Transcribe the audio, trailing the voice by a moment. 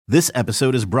This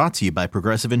episode is brought to you by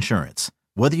Progressive Insurance.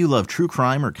 Whether you love true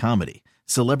crime or comedy,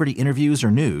 celebrity interviews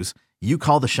or news, you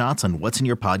call the shots on what's in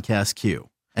your podcast queue.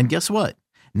 And guess what?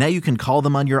 Now you can call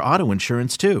them on your auto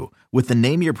insurance too with the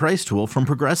Name Your Price tool from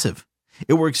Progressive.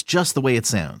 It works just the way it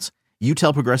sounds. You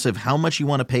tell Progressive how much you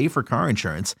want to pay for car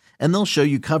insurance, and they'll show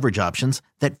you coverage options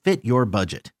that fit your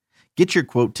budget. Get your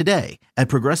quote today at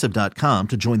Progressive.com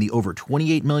to join the over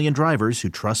 28 million drivers who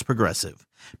trust Progressive.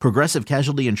 Progressive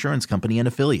Casualty Insurance Company and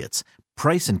Affiliates.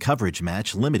 Price and coverage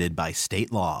match limited by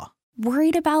state law.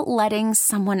 Worried about letting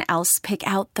someone else pick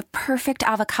out the perfect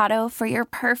avocado for your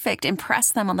perfect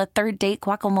impress them on the third date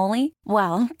guacamole?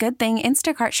 Well, good thing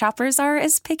Instacart shoppers are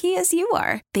as picky as you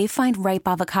are. They find ripe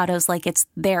avocados like it's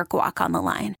their guac on the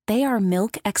line. They are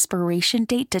milk expiration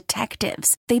date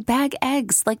detectives. They bag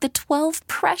eggs like the 12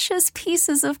 precious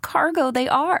pieces of cargo they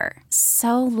are.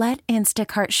 So let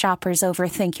Instacart shoppers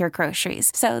overthink your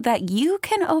groceries so that you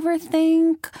can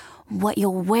overthink what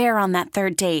you'll wear on that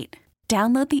third date.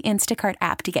 Download the Instacart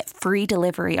app to get free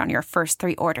delivery on your first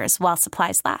 3 orders while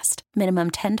supplies last.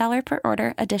 Minimum $10 per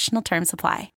order. Additional terms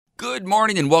apply. Good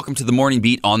morning and welcome to the Morning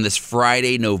Beat on this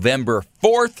Friday, November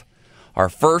 4th. Our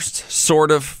first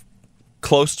sort of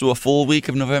close to a full week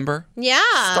of November. Yeah.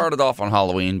 Started off on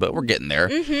Halloween, but we're getting there.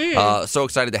 So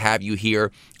excited to have you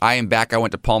here. I am back. I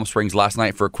went to Palm Springs last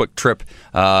night for a quick trip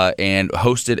and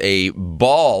hosted a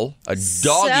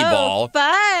doggy ball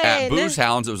fun. at Boobs.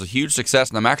 It was a huge success,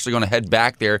 and I'm actually going to head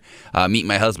back there, meet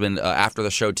my husband after the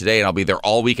show today, and I'll be there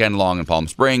all weekend long in Palm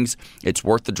Springs. It's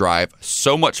worth the drive.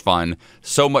 So much fun.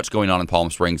 So much going on in Palm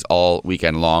Springs all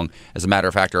weekend long. As a matter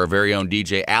of fact, our very own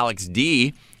DJ Alex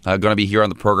D going to be here on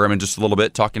the program in just a little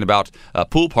bit talking about a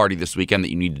pool party this weekend that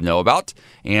you need to know about.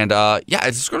 And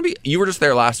it's just going to be, you were just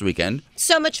there last weekend.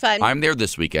 So much fun. I'm there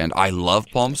this weekend. I love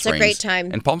Palm Springs. It's a great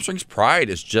time. And Palm Springs Pride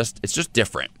is just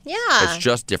different. Yeah. It's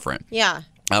just different. Yeah.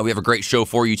 We have a great show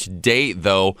for you today,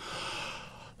 though.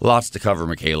 Lots to cover,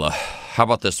 Michaela. How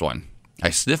about this one?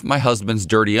 I sniffed my husband's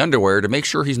dirty underwear to make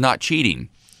sure he's not cheating.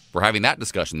 We're having that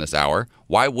discussion this hour.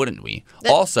 Why wouldn't we?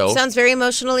 That also, sounds very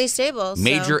emotionally stable. So.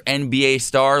 Major NBA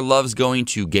star loves going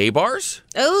to gay bars.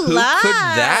 Oh, Who love. could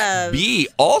that be?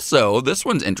 Also, this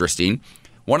one's interesting.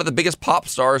 One of the biggest pop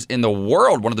stars in the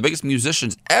world, one of the biggest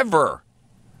musicians ever,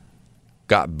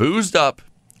 got boozed up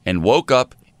and woke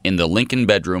up in the Lincoln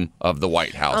bedroom of the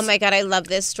White House. Oh, my God. I love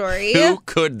this story. Who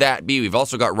could that be? We've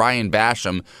also got Ryan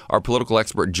Basham, our political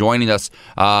expert, joining us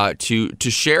to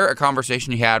share a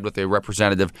conversation he had with a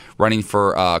representative running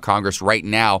for Congress right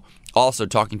now, also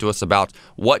talking to us about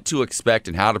what to expect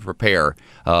and how to prepare.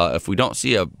 If we don't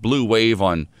see a blue wave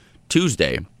on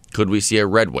Tuesday, could we see a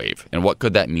red wave? And what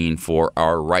could that mean for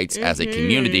our rights as a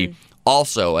community?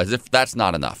 Also, as if that's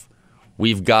not enough,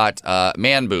 we've got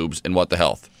man boobs and what the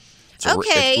health.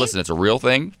 Listen, it's a real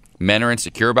thing. Men are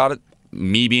insecure about it,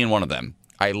 me being one of them.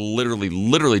 I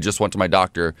literally just went to my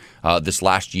doctor this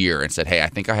last year and said, hey, I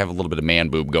think I have a little bit of man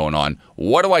boob going on.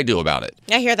 What do I do about it?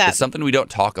 I hear that. It's something we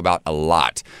don't talk about a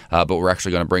lot, but we're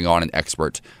actually going to bring on an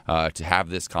expert to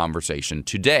have this conversation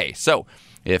today. So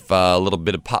if a little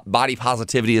bit of body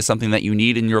positivity is something that you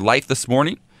need in your life this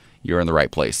morning, you're in the right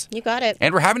place. You got it.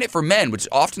 And we're having it for men, which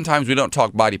oftentimes we don't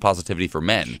talk body positivity for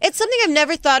men. It's something I've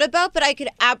never thought about, but I could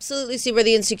absolutely see where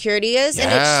the insecurity is,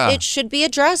 and it should be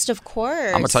addressed, of course.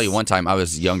 I'm gonna tell you, one time I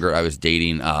was younger, I was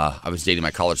dating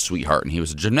my college sweetheart, and he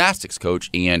was a gymnastics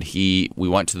coach, and we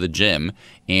went to the gym,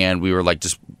 and we were like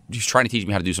he's trying to teach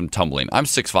me how to do some tumbling. I'm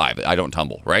 6'5", I don't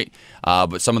tumble, right?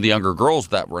 But some of the younger girls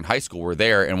that were in high school were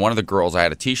there, and one of the girls, I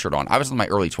had a T-shirt on. I was in my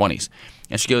early 20s,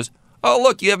 and she goes, "Oh,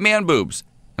 look, you have man boobs."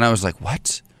 And I was like,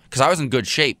 what? Because I was in good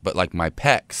shape, but like my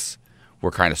pecs were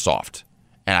kind of soft.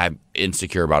 And I'm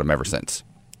insecure about them ever since.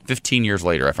 15 years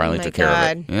later, I finally took care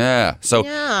of it. Yeah. So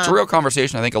it's a real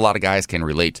conversation. I think a lot of guys can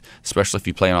relate, especially if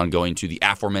you plan on going to the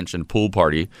aforementioned pool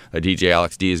party. DJ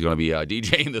Alex D is going to be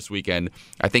DJing this weekend.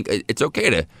 I think it's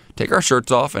okay to take our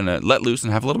shirts off and let loose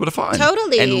and have a little bit of fun.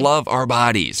 Totally. And love our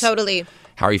bodies. Totally.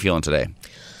 How are you feeling today?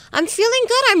 I'm feeling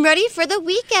good. I'm ready for the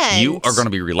weekend. You are going to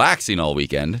be relaxing all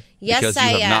weekend. Yes, because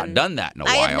you have not done that in a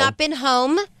while. I have not been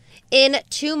home in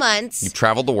 2 months. You've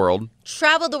traveled the world.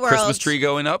 Christmas tree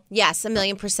going up? Yes,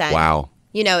 1,000,000%. Wow.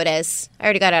 You know it is. I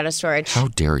already got out of storage. How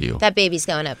dare you? That baby's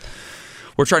going up.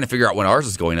 We're trying to figure out when ours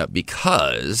is going up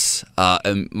because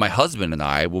my husband and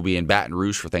I will be in Baton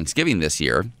Rouge for Thanksgiving this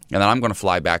year, and then I'm going to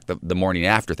fly back the morning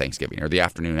after Thanksgiving or the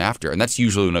afternoon after, and that's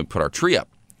usually when we put our tree up.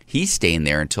 He's staying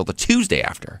there until the Tuesday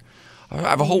after. I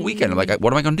have a whole weekend. I'm like,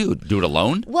 what am I going to do? Do it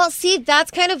alone? Well, see,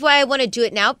 that's kind of why I want to do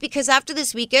it now, because after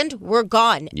this weekend, we're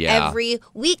gone every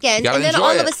weekend. And then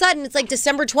all of a sudden, it's like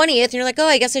December 20th, and you're like, oh,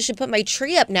 I guess I should put my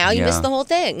tree up now. You missed the whole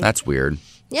thing. That's weird.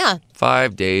 Yeah.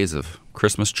 5 days of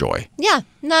Christmas joy. Yeah,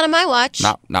 not on my watch.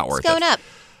 Not worth it. It's going up.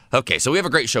 Okay, so we have a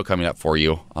great show coming up for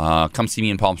you. Come see me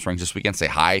in Palm Springs this weekend. Say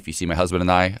hi if you see my husband and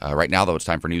I. Right now, though, it's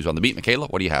time for News on the Beat. Michaela,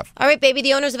 what do you have? All right, baby.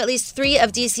 The owners of at least 3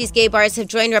 of D.C.'s gay bars have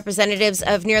joined representatives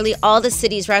of nearly all the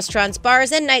city's restaurants,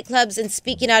 bars, and nightclubs in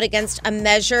speaking out against a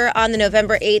measure on the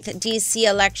November 8th D.C.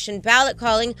 election ballot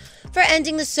calling for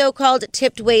ending the so-called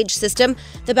tipped wage system.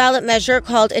 The ballot measure,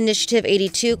 called Initiative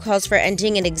 82, calls for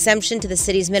ending an exemption to the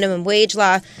city's minimum wage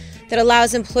law that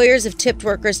allows employers of tipped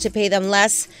workers to pay them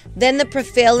less than the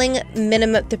prevailing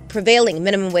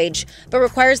minimum wage, but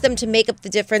requires them to make up the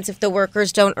difference if the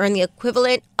workers don't earn the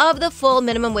equivalent of the full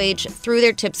minimum wage through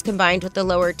their tips combined with the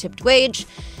lower tipped wage.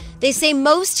 They say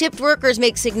most tipped workers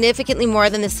make significantly more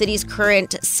than the city's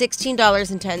current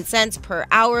 $16.10 per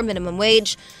hour minimum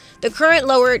wage. The current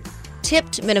lower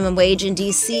tipped minimum wage in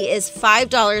D.C. is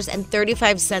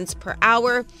 $5.35 per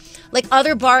hour. Like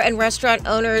other bar and restaurant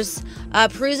owners,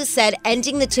 Perusa said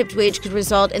ending the tipped wage could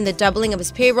result in the doubling of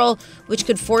his payroll, which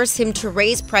could force him to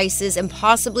raise prices and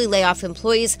possibly lay off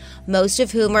employees, most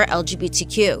of whom are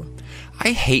LGBTQ. I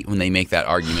hate when they make that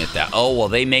argument that,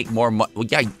 they make more money. Well,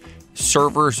 yeah,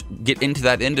 servers get into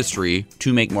that industry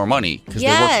to make more money because they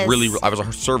work really. I was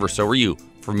a server, so were you,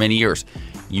 for many years.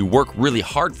 You work really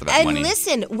hard for that money. And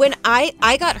listen, when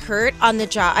I got hurt on the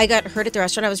job, I got hurt at the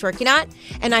restaurant I was working at,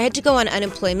 and I had to go on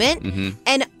unemployment,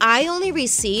 and I only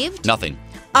received nothing.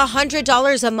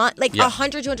 $100 a month, like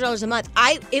 $100, $200 a month.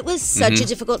 It was such a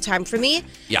difficult time for me.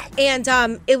 Yeah.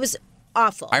 And it was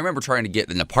awful. I remember trying to get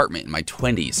an apartment in my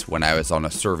 20s when I was on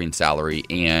a serving salary,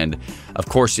 and of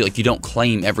course, you don't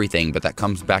claim everything, but that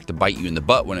comes back to bite you in the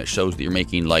butt when it shows that you're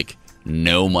making like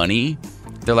no money.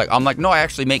 I'm like, no, I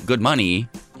actually make good money.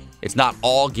 It's not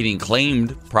all getting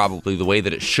claimed probably the way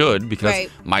that it should because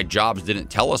my jobs didn't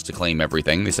tell us to claim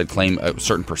everything. They said claim a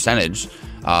certain percentage.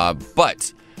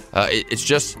 But it's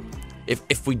just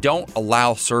if we don't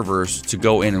allow servers to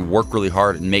go in and work really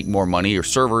hard and make more money, or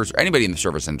servers, or anybody in the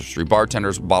service industry,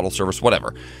 bartenders, bottle service,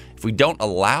 whatever. If we don't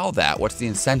allow that, what's the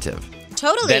incentive?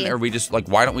 Totally. Then are we just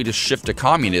why don't we just shift to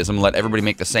communism and let everybody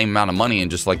make the same amount of money and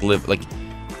just live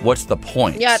what's the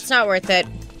point? Yeah, it's not worth it.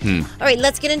 All right,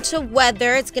 let's get into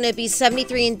weather. It's going to be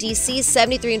 73 in D.C.,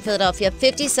 73 in Philadelphia,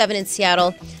 57 in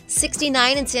Seattle,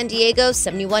 69 in San Diego,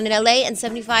 71 in L.A., and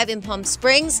 75 in Palm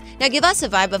Springs. Now give us a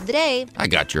vibe of the day. I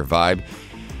got your vibe.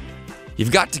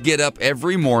 You've got to get up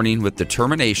every morning with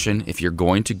determination if you're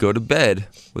going to go to bed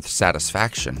with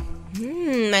satisfaction.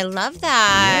 I love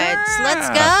that. Yeah. Let's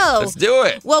go. Let's do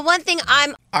it. Well, one thing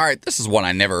All right, this is one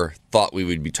I never thought we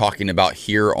would be talking about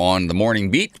here on the Morning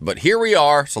Beat, but here we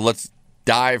are, so let's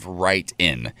dive right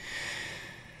in.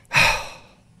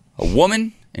 A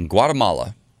woman in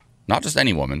Guatemala, not just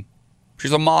any woman,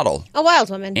 she's a model. A wild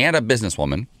woman. And a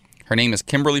businesswoman. Her name is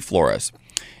Kimberly Flores.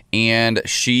 And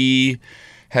she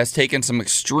has taken some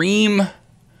extreme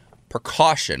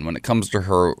precaution when it comes to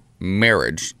her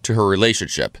marriage, to her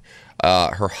relationship.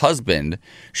 Her husband,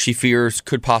 she fears,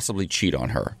 could possibly cheat on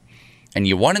her. And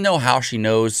you want to know how she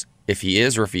knows if he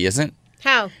is or if he isn't?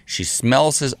 How? She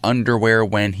smells his underwear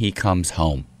when he comes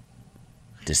home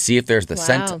to see if there's the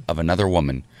scent of another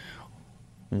woman.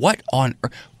 What on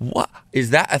earth? What?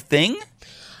 Is that a thing?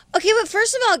 Okay, but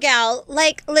first of all, gal,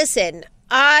 listen,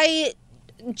 I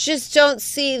just don't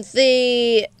see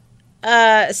the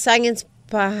science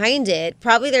behind it.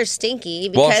 Probably they're stinky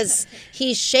because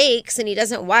he shakes and he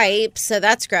doesn't wipe, so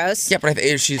that's gross. Yeah, but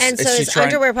she's his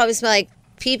underwear probably smell like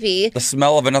pee-pee. The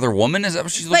smell of another woman? Is that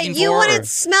what she's looking for? But you wouldn't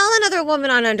smell another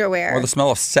woman on underwear. Or the smell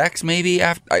of sex, maybe?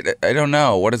 I don't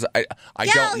know. What is it? I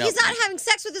don't know. He's not having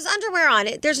sex with his underwear on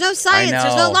it. There's no science.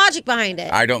 There's no logic behind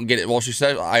it. I don't get it. Well, she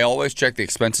said, I always check the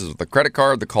expenses with the credit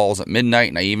card, the calls at midnight,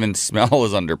 and I even smell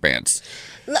his underpants.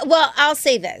 Well, I'll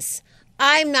say this.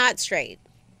 I'm not straight.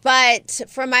 But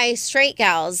for my straight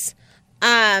gals,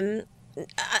 listen,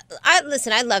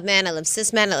 I love men. I love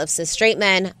cis men. I love cis straight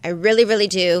men. I really, really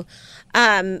do.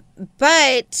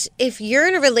 But if you're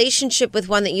in a relationship with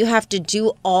one that you have to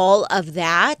do all of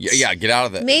that. Yeah, get out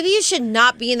of it. Maybe you should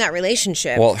not be in that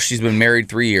relationship. Well, she's been married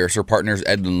 3 years. Her partner's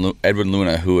Edwin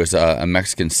Luna, who is a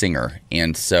Mexican singer.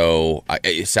 And so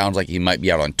it sounds like he might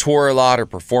be out on tour a lot or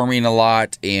performing a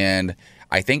lot. And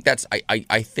I think that's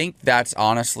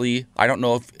honestly, I don't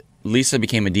know if Lisa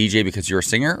became a DJ because you're a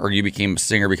singer or you became a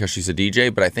singer because she's a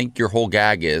DJ, but I think your whole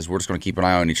gag is we're just going to keep an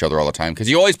eye on each other all the time because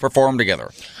you always perform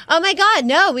together. Oh my God,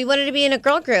 no, we wanted to be in a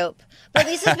girl group. But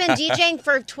Lisa's been DJing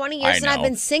for 20 years and I've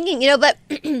been singing, but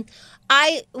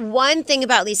one thing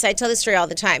about Lisa, I tell this story all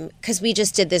the time because we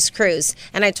just did this cruise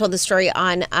and I told the story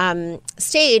on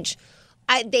stage.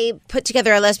 They put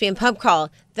together a lesbian pub crawl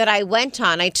that I went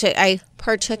on. I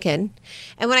partook in.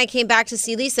 And when I came back to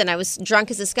see Lisa and I was drunk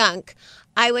as a skunk,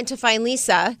 I went to find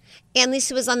Lisa, and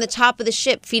Lisa was on the top of the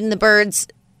ship feeding the birds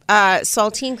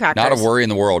saltine crackers. Not a worry in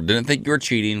the world. Didn't think you were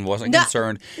cheating. Wasn't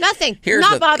concerned. Nothing.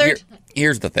 Not bothered.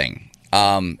 Here's the thing.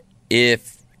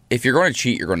 If you're going to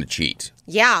cheat, you're going to cheat.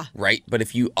 Yeah. Right? But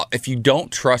if you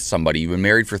don't trust somebody, you've been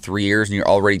married for 3 years and you're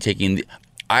already taking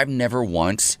I've never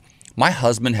once, my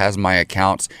husband has my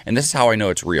accounts, and this is how I know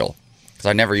it's real, because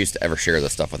I never used to ever share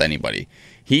this stuff with anybody.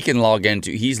 He's logged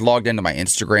into my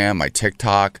Instagram, my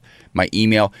TikTok, my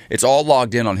email. It's all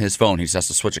logged in on his phone. He just has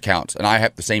to switch accounts, and I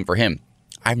have the same for him.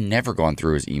 I've never gone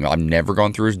through his email. I've never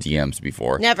gone through his DMs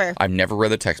before. Never. I've never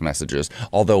read the text messages,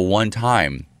 although one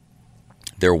time,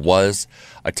 there was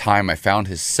a time I found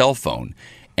his cell phone,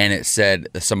 and it said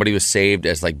somebody was saved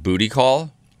as like booty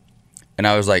call, and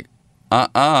I was like,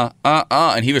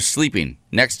 and he was sleeping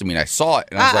next to me, and I saw it,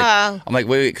 and I was like,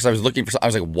 wait, because I was looking for something. I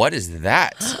was like, what is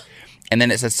that? And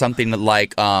then it said something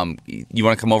like, you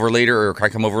want to come over later, or can I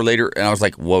come over later? And I was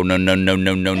like, whoa,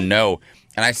 no.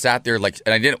 And I sat there like,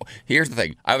 and I didn't. Here's the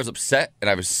thing: I was upset and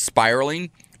I was spiraling.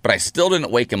 But I still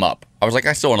didn't wake him up. I was like,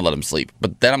 I still want to let him sleep.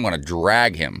 But then I'm going to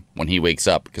drag him when he wakes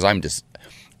up because I'm just...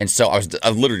 And so I was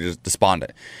literally just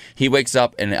despondent. He wakes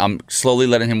up and I'm slowly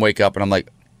letting him wake up. And I'm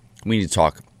like, we need to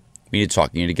talk. We need to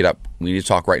talk. You need to get up. We need to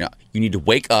talk right now. You need to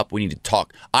wake up. We need to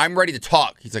talk. I'm ready to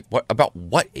talk. He's like, what? About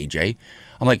what, AJ?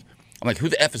 I'm like, who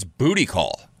the F is booty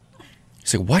call?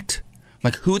 He's like, what? I'm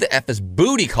like, who the F is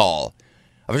booty call?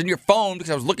 I was in your phone because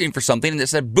I was looking for something and it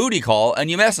said booty call and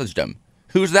you messaged him.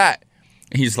 Who's that?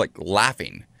 And he's like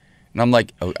laughing. And I'm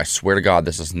like, oh, I swear to God,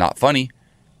 this is not funny.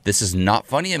 This is not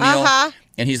funny, Emil. Uh-huh.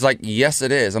 And he's like, yes,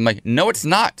 it is. I'm like, no, it's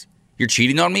not. You're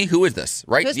cheating on me? Who is this?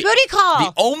 Right? Who's booty call?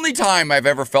 The only time I've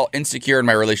ever felt insecure in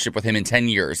my relationship with him in 10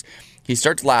 years. He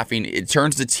starts laughing. It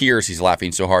turns to tears. He's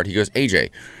laughing so hard. He goes, AJ,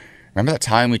 remember that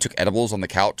time we took edibles on the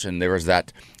couch and there was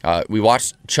that, we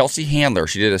watched Chelsea Handler.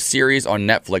 She did a series on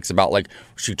Netflix about like,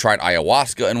 she tried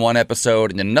ayahuasca in one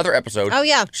episode, and in another episode,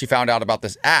 she found out about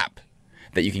this app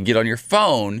that you can get on your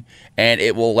phone, and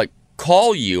it will like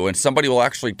call you, and somebody will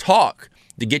actually talk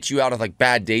to get you out of like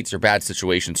bad dates or bad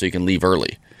situations so you can leave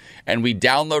early. And we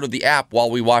downloaded the app while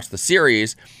we watched the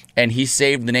series, and he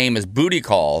saved the name as Booty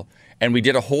Call, and we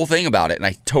did a whole thing about it, and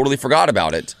I totally forgot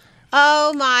about it.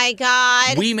 Oh, my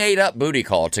God. We made up Booty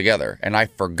Call together, and I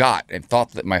forgot and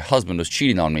thought that my husband was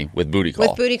cheating on me with Booty Call.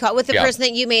 With Booty Call, with the person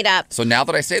that you made up. So now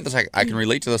that I say this, I can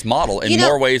relate to this model in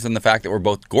more ways than the fact that we're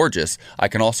both gorgeous. I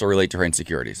can also relate to her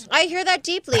insecurities. I hear that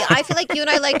deeply. I feel like you and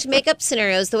I like to make up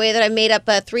scenarios, the way that I made up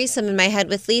a threesome in my head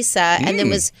with Lisa, and then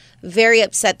was very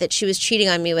upset that she was cheating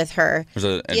on me with her. Was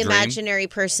it a dream? Imaginary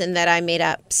person that I made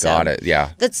up. So got it,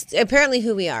 yeah. That's apparently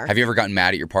who we are. Have you ever gotten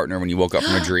mad at your partner when you woke up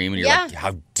from a dream and you're like,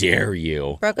 how dare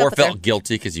you? Or felt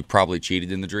guilty because you probably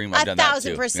cheated in the dream? I've done that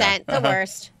too. 1,000%. The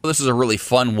worst. This is a really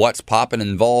fun What's Poppin'.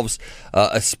 Involves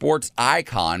a sports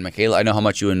icon. Michaela, I know how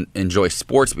much you enjoy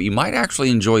sports, but you might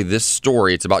actually enjoy this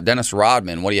story. It's about Dennis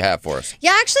Rodman. What do you have for us? Yeah,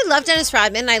 I actually love Dennis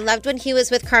Rodman. I loved when he was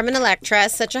with Carmen Electra,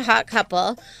 such a hot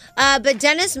couple. But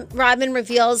Dennis Rodman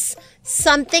reveals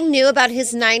something new about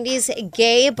his 90s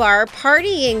gay bar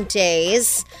partying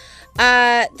days.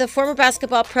 The former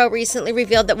basketball pro recently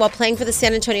revealed that while playing for the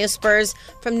San Antonio Spurs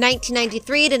from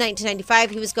 1993 to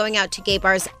 1995, he was going out to gay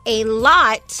bars a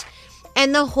lot,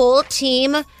 and the whole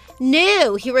team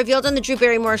knew. He revealed on the Drew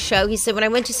Barrymore show, he said, when I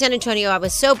went to San Antonio, I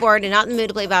was so bored and not in the mood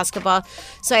to play basketball,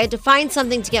 so I had to find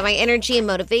something to get my energy and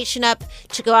motivation up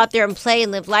to go out there and play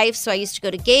and live life. So I used to go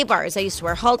to gay bars. I used to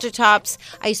wear halter tops.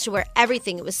 I used to wear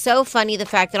everything. It was so funny, the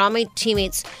fact that all my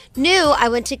teammates knew I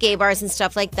went to gay bars and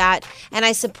stuff like that, and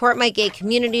I support my gay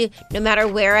community no matter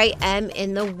where I am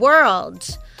in the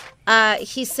world.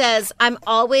 He says, I'm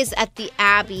always at the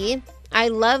Abbey. I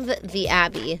love the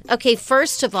Abbey. Okay,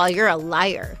 first of all, you're a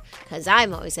liar, because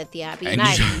I'm always at the Abbey, and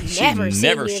I've never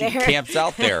seen you there. She camps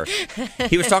out there.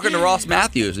 He was talking to Ross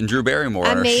Matthews and Drew Barrymore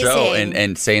on our show,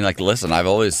 and saying like, listen, I've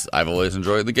always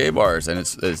enjoyed the gay bars, and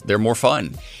they're more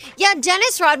fun. Yeah,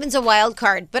 Dennis Rodman's a wild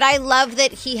card, but I love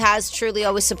that he has truly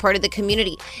always supported the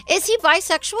community. Is he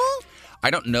bisexual? I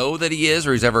don't know that he is,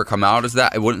 or he's ever come out as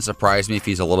that. It wouldn't surprise me if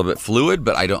he's a little bit fluid,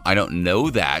 but I don't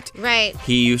know that. Right.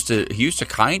 He used to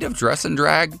kind of dress and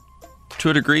drag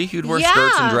to a degree. He would wear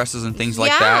skirts and dresses and things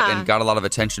like that, and got a lot of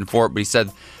attention for it. But he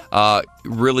said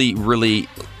really, really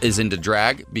is into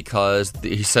drag because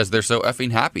he says they're so effing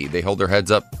happy. They hold their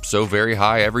heads up so very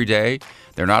high every day.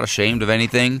 They're not ashamed of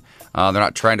anything. They're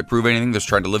not trying to prove anything. They're just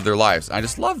trying to live their lives. I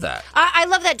just love that. I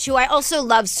love that, too. I also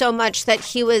love so much that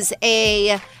he was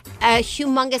a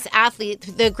humongous athlete,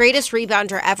 the greatest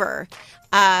rebounder ever.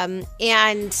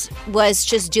 and was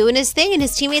just doing his thing, and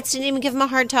his teammates didn't even give him a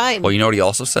hard time. Well, you know what he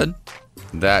also said?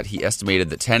 That he estimated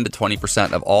that 10 to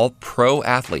 20% of all pro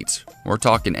athletes, we're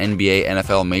talking NBA,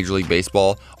 NFL, Major League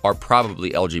Baseball, are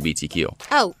probably LGBTQ.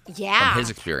 Oh, yeah. From his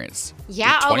experience.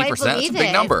 Yeah, 20%, I believe that's a big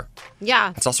it. number.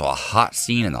 Yeah. It's also a hot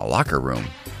scene in the locker room.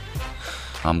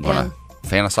 I'm going to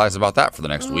fantasize about that for the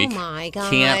next week. Oh, my God.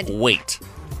 Can't wait.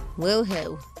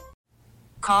 Woohoo.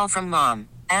 Call from mom.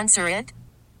 Answer it.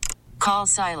 Call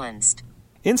silenced.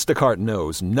 Instacart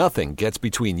knows nothing gets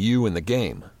between you and the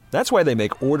game. That's why they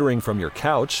make ordering from your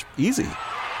couch easy.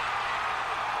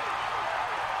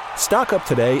 Stock up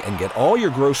today and get all your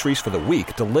groceries for the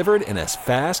week delivered in as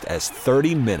fast as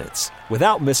 30 minutes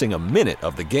without missing a minute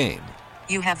of the game.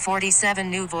 You have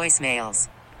 47 new voicemails.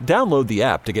 Download the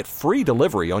app to get free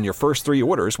delivery on your first 3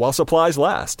 orders while supplies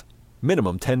last.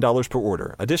 Minimum $10 per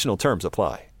order. Additional terms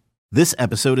apply. This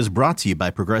episode is brought to you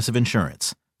by Progressive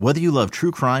Insurance. Whether you love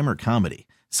true crime or comedy,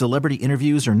 celebrity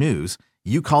interviews or news,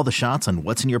 you call the shots on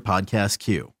what's in your podcast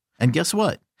queue. And guess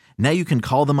what? Now you can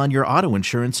call them on your auto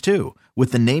insurance too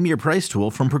with the Name Your Price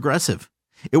tool from Progressive.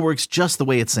 It works just the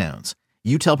way it sounds.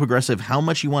 You tell Progressive how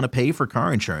much you want to pay for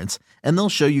car insurance, and they'll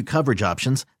show you coverage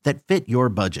options that fit your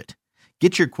budget.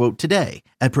 Get your quote today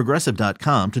at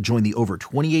Progressive.com to join the over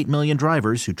 28 million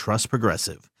drivers who trust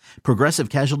Progressive. Progressive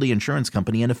Casualty Insurance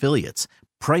Company and Affiliates.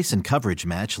 Price and coverage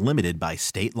match limited by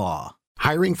state law.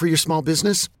 Hiring for your small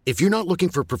business? If you're not looking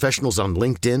for professionals on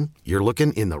LinkedIn, you're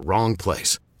looking in the wrong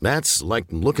place. That's like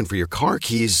looking for your car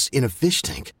keys in a fish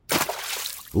tank.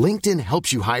 LinkedIn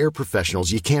helps you hire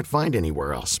professionals you can't find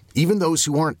anywhere else, even those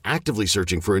who aren't actively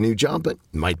searching for a new job but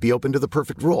might be open to the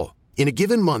perfect role. In a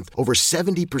given month, over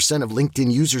 70% of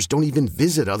LinkedIn users don't even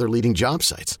visit other leading job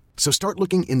sites. So start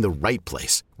looking in the right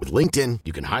place. With LinkedIn,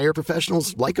 you can hire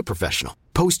professionals like a professional.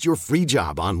 Post your free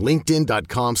job on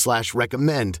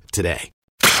linkedin.com/recommend today.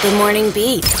 The Morning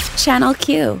Beat. Channel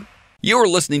Q. You are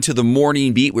listening to The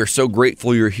Morning Beat. We're so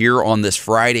grateful you're here on this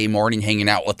Friday morning hanging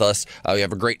out with us. We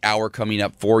have a great hour coming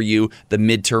up for you. The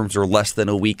midterms are less than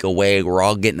a week away. We're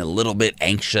all getting a little bit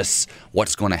anxious.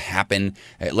 What's going to happen?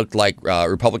 It looked like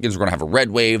Republicans were going to have a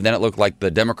red wave. Then it looked like the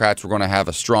Democrats were going to have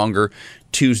a stronger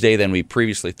Tuesday than we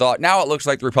previously thought. Now it looks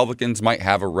like the Republicans might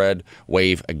have a red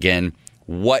wave again.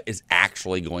 What is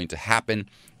actually going to happen?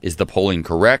 Is the polling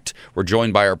correct? We're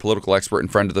joined by our political expert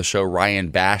and friend of the show,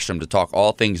 Ryan Basham, to talk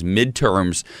all things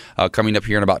midterms coming up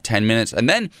here in about 10 minutes. And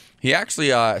then he actually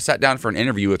sat down for an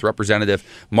interview with Representative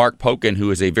Mark Pocan, who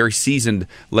is a very seasoned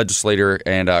legislator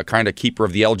and kind of keeper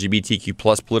of the LGBTQ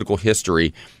plus political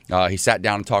history. He sat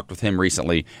down and talked with him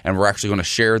recently, and we're actually going to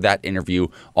share that interview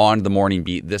on The Morning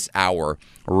Beat this hour.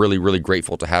 We're really, really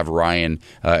grateful to have Ryan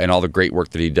and all the great work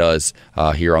that he does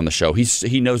here on the show.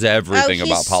 He knows everything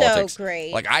about politics. So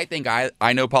great. Like, I think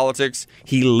I know politics.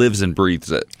 He lives and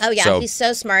breathes it. Oh, yeah, he's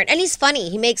so smart. And he's funny.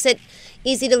 He makes it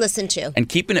easy to listen to. And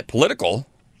keeping it political,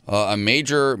 a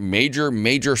major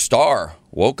star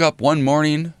woke up one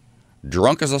morning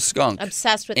drunk as a skunk.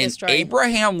 Obsessed with this story. In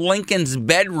Abraham Lincoln's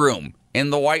bedroom in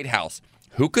the White House.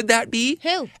 Who could that be?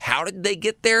 Who? How did they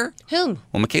get there? Whom?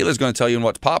 Well, Michaela's going to tell you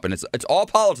what's popping. It's all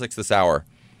politics this hour.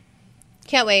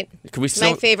 Can't wait.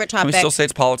 My favorite topic. Can we still say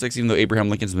it's politics even though Abraham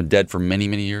Lincoln's been dead for many,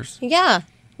 many years? Yeah.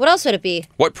 What else would it be?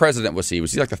 What president was he?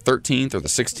 Was he like the 13th or the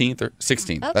 16th or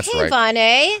 16th? Okay, That's right.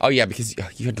 Vane. Oh, yeah, because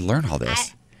you had to learn all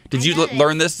this. Did you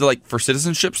learn this for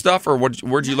citizenship stuff, or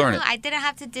where'd you learn it? No, I didn't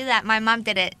have to do that. My mom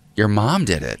did it. Your mom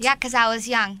did it? Yeah, because I was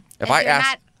young.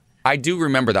 I do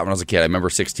remember that when I was a kid. I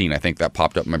remember 16. I think that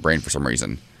popped up in my brain for some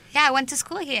reason. Yeah, I went to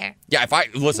school here. Yeah,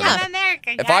 listen. I'm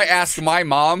American, guys. If I asked my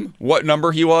mom what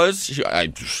number he was,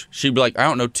 she'd be like, I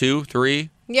don't know, 2, 3,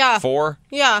 4.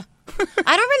 Yeah.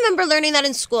 I don't remember learning that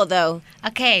in school, though.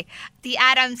 Okay, the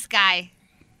Adams guy.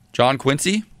 John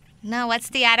Quincy? No, what's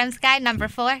the Adams guy? Number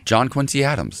 4? John Quincy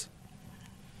Adams.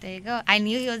 There you go. I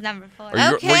knew he was number 4. Were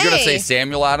you going to say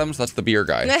Samuel Adams? That's the beer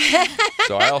guy.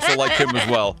 So I also like him as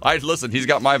well. Listen, he's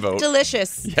got my vote.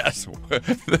 Delicious. Yes.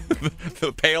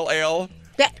 The pale ale.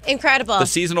 Yeah, incredible. The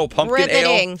seasonal pumpkin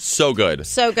ale. So good.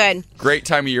 So good. Great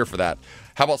time of year for that.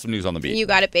 How about some news on the beat? You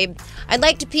got it, babe. I'd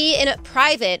like to pee in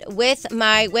private with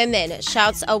my women,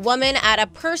 shouts a woman at a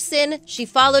person she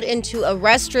followed into a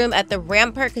restroom at the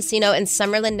Rampart Casino in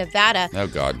Summerlin, Nevada. Oh,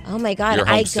 God. Oh, my God. Your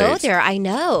home I state. go there. I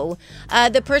know.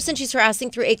 The person she's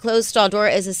harassing through a closed stall door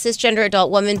is a cisgender adult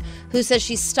woman who says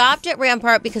she stopped at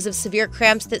Rampart because of severe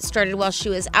cramps that started while she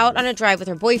was out on a drive with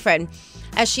her boyfriend.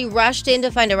 As she rushed in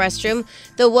to find a restroom,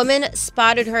 the woman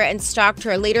spotted her and stalked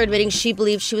her, later admitting she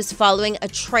believed she was following a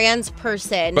trans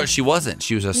person. But she wasn't.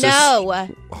 She was a cis. No.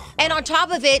 And on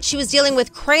top of it, she was dealing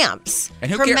with cramps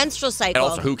and her menstrual cycle. And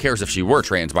also, who cares if she were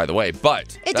trans, by the way?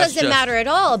 But it doesn't matter at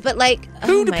all. But like,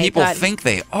 who do people think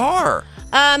they are?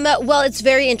 Well, it's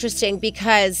very interesting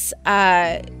because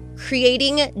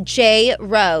Creating J.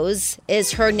 Rose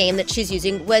is her name that she's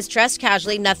using, was dressed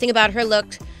casually. Nothing about her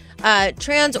looked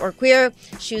trans or queer.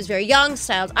 She was very young,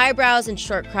 styled eyebrows and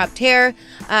short cropped hair,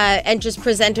 and just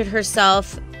presented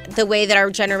herself the way that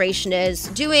our generation is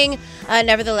doing.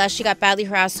 Nevertheless, she got badly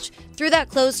harassed through that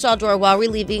closed stall door while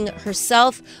relieving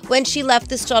herself. When she left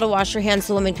the stall to wash her hands,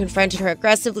 the woman confronted her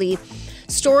aggressively.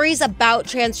 Stories about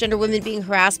transgender women being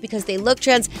harassed because they look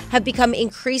trans have become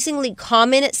increasingly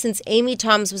common since Amy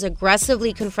Toms was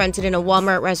aggressively confronted in a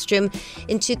Walmart restroom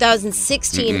in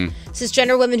 2016.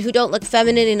 Cisgender women who don't look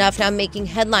feminine enough now making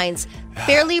headlines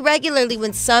fairly regularly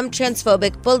when some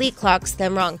transphobic bully clocks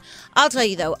them wrong. I'll tell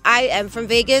you though, I am from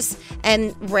Vegas,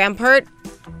 and Rampart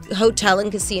Hotel and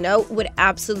Casino would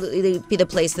absolutely be the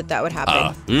place that would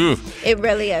happen. It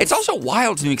really is. It's also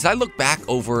wild to me because I look back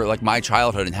over like my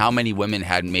childhood and how many women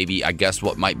had maybe, I guess,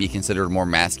 what might be considered more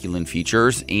masculine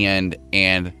features, and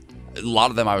a lot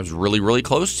of them I was really, really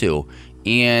close to.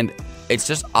 And it's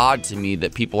just odd to me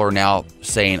that people are now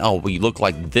saying, oh, well, you look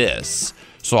like this,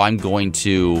 so I'm going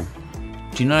to...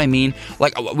 Do you know what I mean?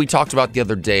 Like we talked about the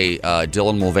other day,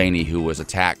 Dylan Mulvaney, who was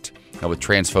attacked with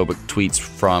transphobic tweets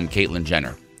from Caitlyn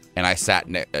Jenner. And I sat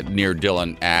near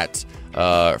Dylan at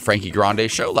Frankie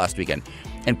Grande's show last weekend.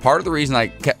 And part of the reason I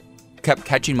kept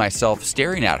catching myself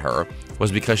staring at her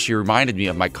was because she reminded me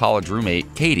of my college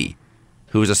roommate, Katie,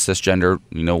 who is a cisgender,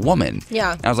 woman.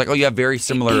 Yeah. And I was like, oh, you have very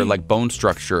similar like bone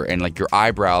structure, and like your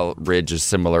eyebrow ridge is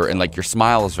similar, and like your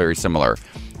smile is very similar.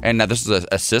 And now this is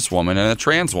a cis woman and a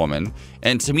trans woman.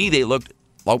 And to me, they looked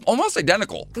almost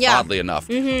identical, oddly enough.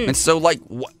 And so, like,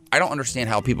 I don't understand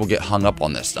how people get hung up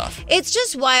on this stuff. It's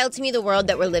just wild to me, the world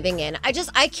that we're living in.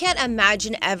 I can't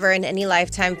imagine ever in any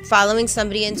lifetime following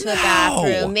somebody into a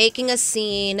bathroom, making a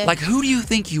scene. Like, who do you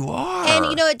think you are? And,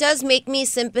 it does make me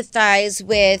sympathize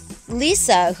with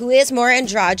Lisa, who is more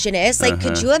androgynous. Like,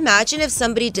 could you imagine if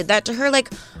somebody did that to her?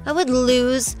 Like, I would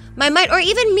lose my mind. Or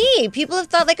even me. People have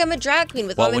thought, like, I'm a drag queen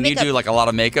with all my makeup. Well, when you do, like, a lot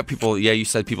of makeup, you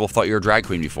said people thought you were a drag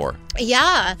queen before.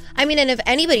 Yeah. I mean, and if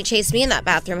anybody chased me in that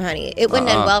bathroom, honey, it wouldn't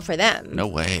end well for them. No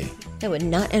way. It would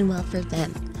not end well for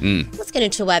them. Let's get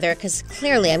into weather, because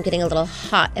clearly I'm getting a little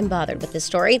hot and bothered with this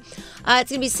story. It's going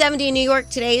to be 70 in New York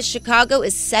today. Chicago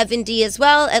is 70 as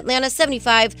well. Atlanta,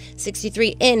 75.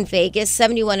 63 in Vegas.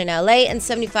 71 in LA. And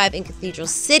 75 in Cathedral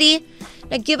City.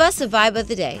 Now, give us a vibe of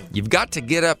the day. You've got to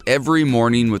get up every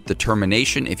morning with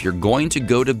determination if you're going to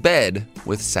go to bed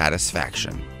with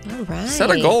satisfaction. All right.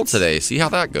 Set a goal today. See how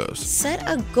that goes. Set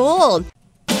a goal.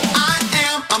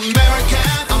 I am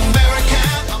American.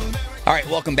 All right,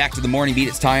 welcome back to the Morning Beat.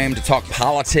 It's time to talk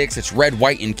politics. It's Red,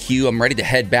 White, and Q. I'm ready to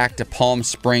head back to Palm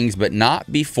Springs, but not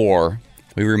before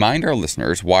we remind our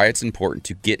listeners why it's important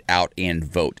to get out and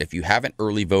vote. If you haven't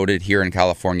early voted here in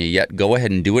California yet, go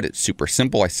ahead and do it. It's super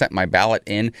simple. I sent my ballot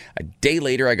in. A day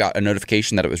later, I got a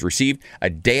notification that it was received. A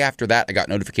day after that, I got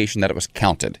notification that it was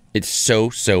counted. It's so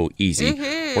easy.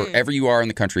 Wherever you are in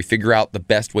the country, figure out the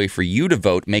best way for you to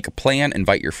vote. Make a plan.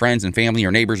 Invite your friends and family,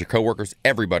 your neighbors, your coworkers,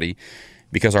 everybody,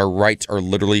 because our rights are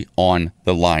literally on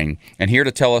the line. And here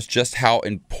to tell us just how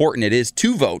important it is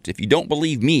to vote, if you don't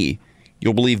believe me,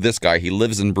 you'll believe this guy. He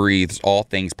lives and breathes all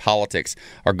things politics.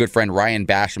 Our good friend Ryan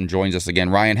Basham joins us again.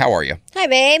 Ryan, how are you? Hi,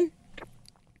 babe.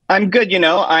 I'm good.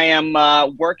 I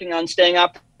am working on staying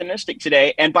optimistic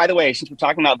today. And by the way, since we're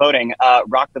talking about voting,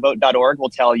 rockthevote.org will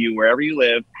tell you wherever you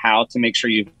live how to make sure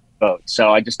you vote.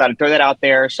 So I just thought I'd throw that out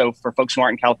there. So for folks who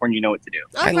aren't in California, you know what to do.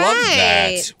 All I love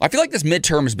that. I feel like this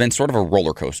midterm has been sort of a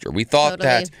roller coaster. We thought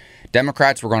that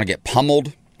Democrats were going to get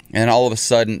pummeled. And all of a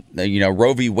sudden,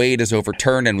 Roe v. Wade is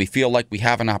overturned, and we feel like we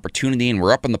have an opportunity, and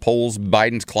we're up in the polls.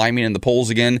 Biden's climbing in the polls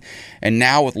again. And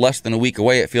now, with less than a week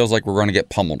away, it feels like we're going to get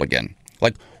pummeled again.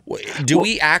 Like, do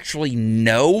we actually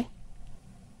know?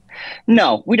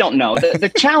 No, we don't know.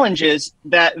 The challenge is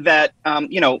that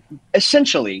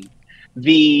essentially,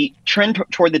 the trend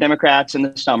toward the Democrats in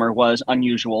the summer was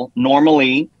unusual.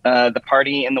 Normally, the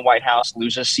party in the White House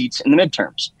loses seats in the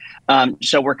midterms.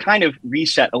 So we're kind of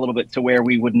reset a little bit to where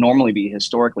we would normally be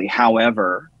historically.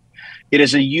 However, it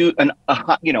is a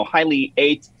highly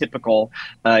atypical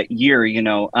year.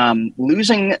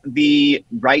 Losing the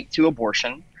right to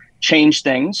abortion changed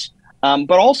things,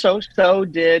 but also so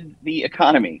did the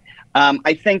economy.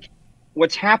 I think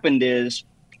what's happened is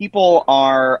people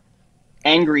are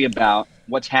angry about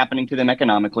what's happening to them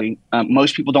economically.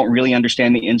 Most people don't really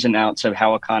understand the ins and outs of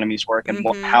how economies work and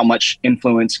how much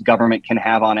influence government can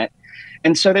have on it.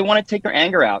 And so they want to take their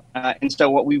anger out. And so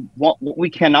what we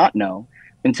cannot know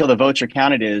until the votes are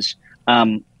counted is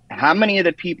how many of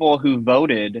the people who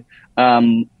voted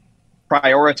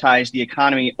prioritize the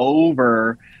economy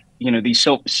over, these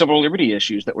civil liberty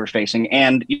issues that we're facing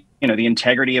and, the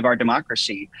integrity of our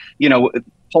democracy.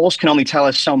 Polls can only tell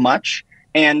us so much.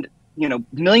 And,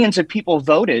 millions of people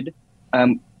voted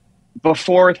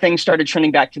before things started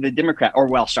trending back to the Democrat,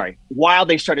 while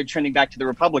they started trending back to the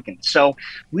Republicans. So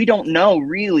we don't know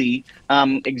really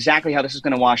exactly how this is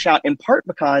going to wash out, in part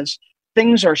because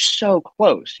things are so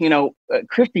close.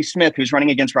 Christy Smith, who's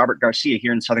running against Robert Garcia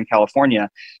here in Southern California,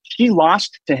 she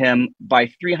lost to him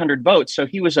by 300 votes. So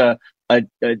he was a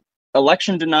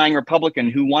election denying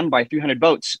Republican who won by 300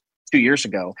 votes 2 years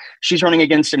ago. She's running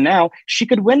against him now. She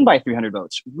could win by 300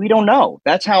 votes. We don't know.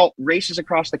 That's how races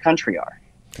across the country are.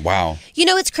 Wow.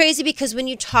 It's crazy because when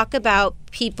you talk about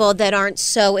people that aren't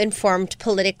so informed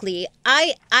politically,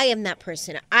 I am that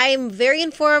person. I'm very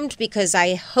informed because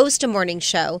I host a morning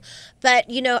show, but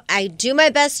I do my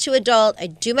best to adult. I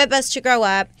do my best to grow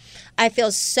up. I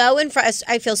feel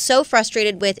so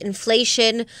frustrated with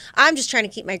inflation. I'm just trying to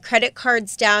keep my credit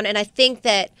cards down, and I think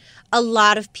that a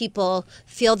lot of people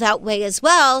feel that way as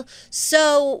well.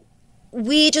 So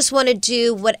we just want to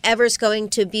do whatever's going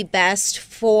to be best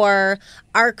for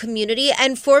our community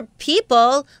and for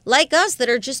people like us that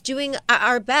are just doing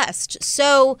our best.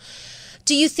 So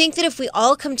do you think that if we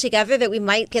all come together that we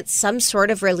might get some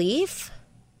sort of relief?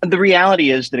 The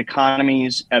reality is that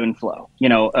economies ebb and flow.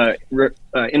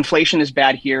 Inflation is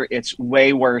bad here. It's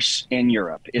way worse in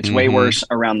Europe. It's way worse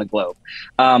around the globe.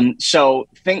 So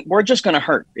we're just going to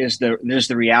hurt is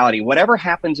the reality. Whatever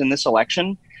happens in this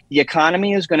election, the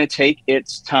economy is going to take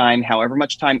its time, however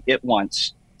much time it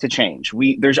wants to change.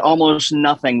 There's almost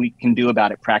nothing we can do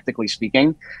about it, practically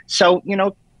speaking. So,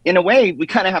 in a way, we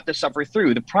kind of have to suffer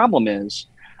through. The problem is,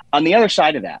 on the other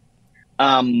side of that,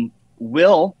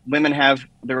 will women have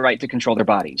the right to control their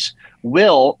bodies?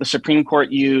 Will the Supreme Court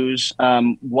use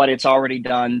what it's already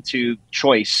done to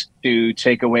choice to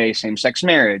take away same-sex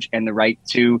marriage and the right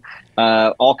to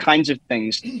all kinds of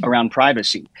things around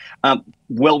privacy?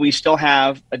 Will we still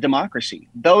have a democracy?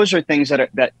 Those are things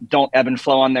that don't ebb and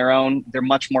flow on their own. They're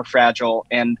much more fragile,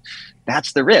 and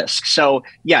that's the risk. So,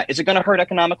 yeah, is it going to hurt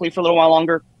economically for a little while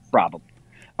longer? Probably.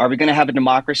 Are we going to have a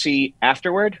democracy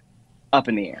afterward? Up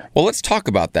in the air. Well, let's talk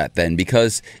about that then,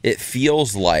 because it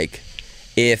feels like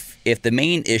if the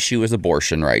main issue is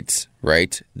abortion rights,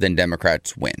 right, then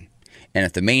Democrats win. And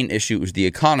if the main issue is the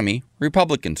economy,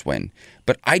 Republicans win.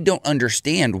 But I don't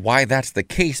understand why that's the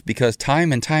case, because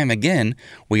time and time again,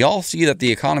 we all see that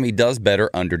the economy does better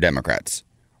under Democrats,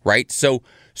 right? So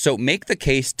make the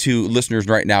case to listeners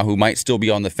right now who might still be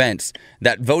on the fence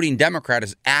that voting Democrat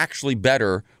is actually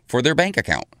better for their bank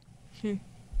account.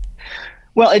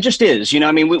 Well, it just is.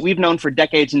 We've known for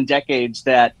decades and decades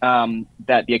that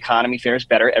that the economy fares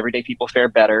better. Everyday people fare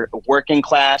better. Working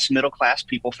class, middle class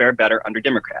people fare better under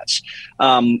Democrats.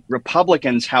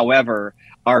 Republicans, however,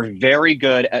 are very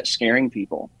good at scaring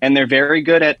people, and they're very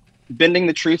good at bending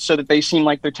the truth so that they seem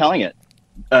like they're telling it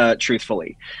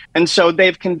truthfully. And so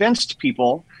they've convinced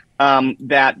people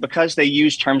that because they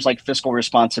use terms like fiscal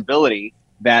responsibility,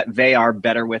 that they are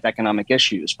better with economic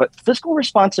issues. But fiscal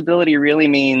responsibility really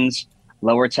means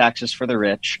lower taxes for the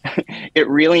rich. It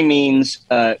really means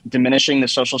diminishing the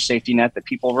social safety net that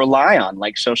people rely on,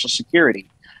 like Social Security.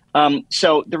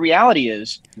 So the reality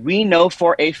is, we know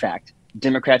for a fact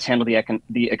Democrats handle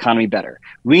the economy better.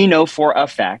 We know for a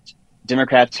fact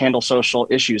Democrats handle social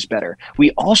issues better.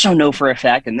 We also know for a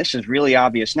fact, and this is really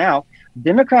obvious now,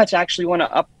 Democrats actually want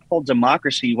to uphold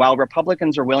democracy while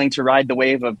Republicans are willing to ride the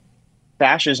wave of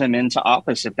fascism into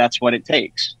office if that's what it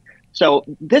takes. So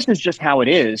this is just how it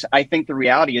is. I think the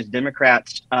reality is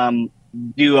Democrats don't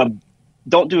do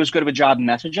as good of a job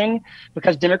messaging,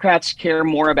 because Democrats care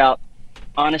more about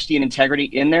honesty and integrity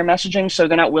in their messaging. So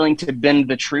they're not willing to bend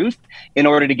the truth in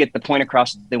order to get the point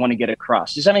across that they want to get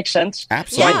across. Does that make sense?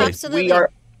 Absolutely. Yeah, absolutely.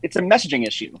 It's a messaging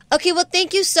issue. Okay, well,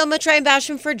 thank you so much, Ryan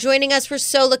Basham, for joining us. We're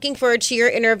so looking forward to your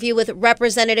interview with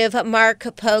Representative Mark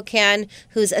Pocan,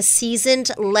 who's a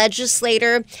seasoned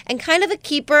legislator and kind of a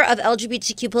keeper of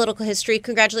LGBTQ political history.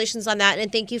 Congratulations on that,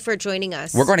 and thank you for joining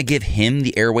us. We're going to give him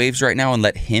the airwaves right now and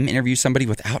let him interview somebody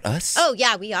without us? Oh,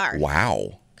 yeah, we are.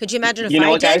 Wow. Could you imagine if you know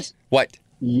I what, did? guys? What?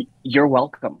 You're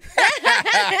welcome.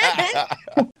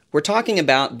 We're talking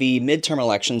about the midterm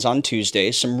elections on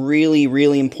Tuesday, some really,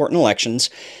 really important elections.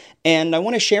 And I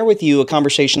want to share with you a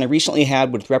conversation I recently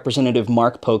had with Representative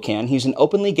Mark Pocan. He's an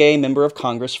openly gay member of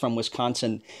Congress from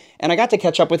Wisconsin. And I got to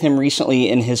catch up with him recently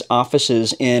in his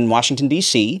offices in Washington,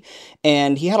 D.C.,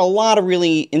 and he had a lot of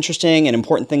really interesting and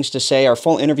important things to say. Our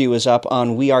full interview is up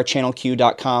on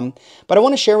wearechannelq.com. But I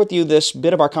want to share with you this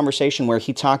bit of our conversation where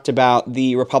he talked about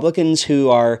the Republicans who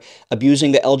are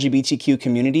abusing the LGBTQ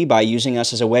community by using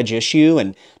us as a wedge issue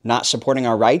and not supporting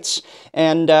our rights.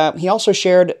 And he also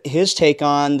shared his take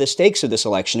on the stakes of this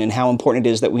election and how important it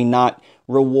is that we not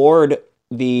reward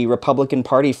the Republican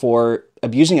Party for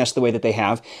abusing us the way that they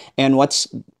have, and what's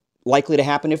likely to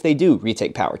happen if they do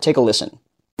retake power. Take a listen.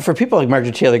 For people like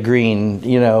Marjorie Taylor Greene,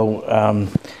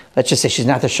 let's just say she's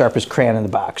not the sharpest crayon in the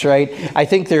box, right? I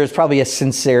think there's probably a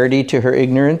sincerity to her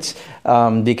ignorance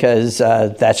because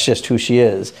that's just who she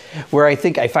is. Where I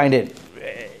think I find it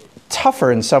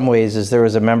tougher in some ways is there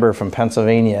was a member from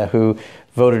Pennsylvania who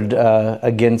voted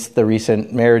against the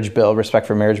recent marriage bill, Respect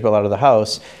for Marriage bill out of the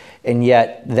House, and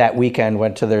yet that weekend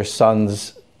went to their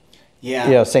son's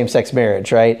same-sex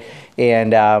marriage, right?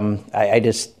 And I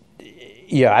just,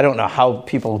 I don't know how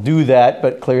people do that,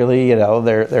 but clearly,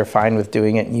 they're fine with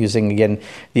doing it and using, again,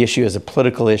 the issue as a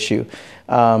political issue.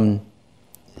 So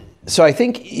I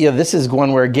think, this is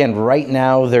one where, again, right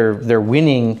now they're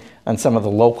winning on some of the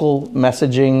local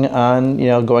messaging on,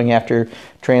 going after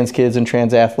trans kids and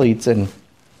trans athletes and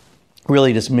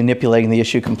really just manipulating the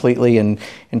issue completely and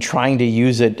trying to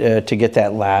use it to get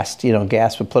that last,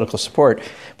 gasp of political support.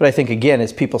 But I think, again,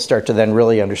 as people start to then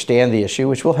really understand the issue,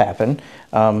 which will happen,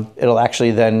 it'll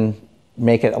actually then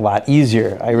make it a lot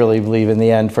easier, I really believe, in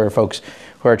the end for folks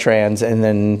who are trans, and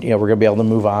then we're going to be able to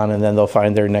move on, and then they'll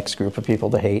find their next group of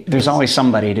people to hate. There's always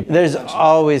somebody to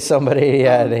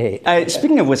hate.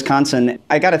 Speaking of Wisconsin,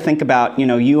 I got to think about,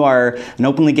 you are an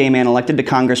openly gay man elected to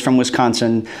Congress from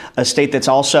Wisconsin, a state that's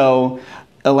also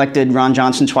elected Ron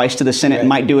Johnson twice to the Senate and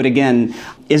might do it again.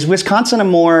 Is Wisconsin a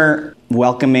more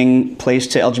welcoming place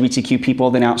to LGBTQ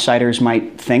people than outsiders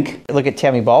might think? Look at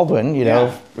Tammy Baldwin,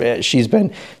 she's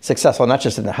been successful not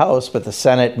just in the House, but the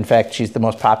Senate. In fact, she's the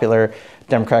most popular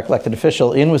Democratic elected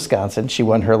official in Wisconsin. She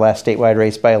won her last statewide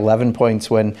race by 11 points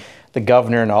when the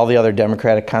governor and all the other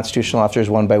Democratic constitutional officers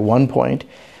won by 1 point.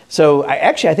 So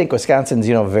I think Wisconsin's,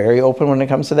 very open when it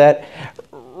comes to that.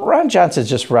 Ron Johnson's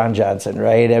just Ron Johnson,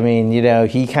 right? I mean,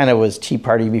 he kind of was Tea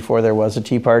Party before there was a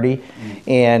Tea Party.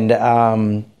 And,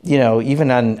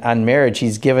 even on marriage,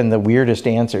 he's given the weirdest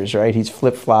answers, right? He's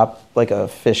flip-flop like a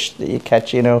fish that you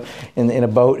catch, in a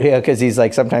boat, because he's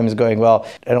like sometimes going, well,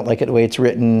 I don't like it the way it's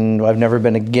written. Well, I've never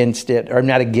been against it, or I'm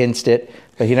not against it.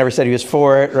 But he never said he was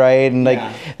for it, right? And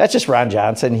that's just Ron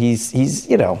Johnson. He's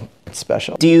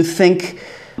special. Do you think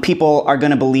people are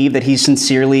going to believe that he's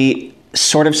sincerely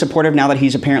sort of supportive now that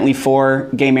he's apparently for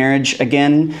gay marriage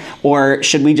again? Or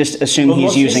should we just assume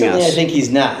he's using us? I think he's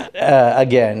not,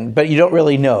 again. But you don't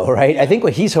really know, right? I think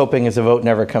what he's hoping is the vote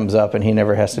never comes up and he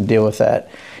never has to deal with that.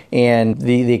 And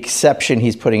the exception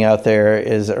he's putting out there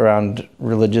is around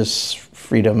religious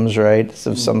freedoms, right,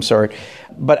 of some sort.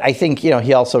 But I think,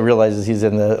 he also realizes he's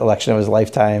in the election of his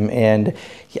lifetime, and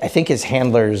I think his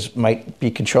handlers might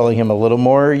be controlling him a little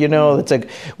more, It's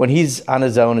like when he's on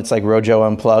his own, it's like Rojo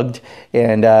Unplugged,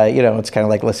 and, it's kind of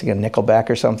like listening to Nickelback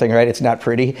or something, right? It's not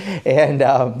pretty. And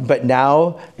but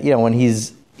now, when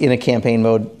he's in a campaign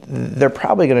mode, they're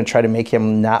probably going to try to make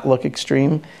him not look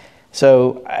extreme.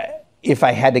 So if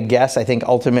I had to guess, I think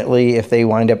ultimately if they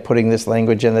wind up putting this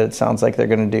language in that it sounds like they're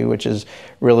going to do, which is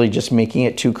really just making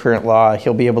it to current law,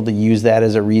 he'll be able to use that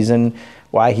as a reason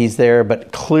why he's there.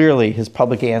 But clearly his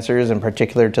public answers, in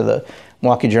particular to the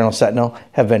Milwaukee Journal-Sentinel,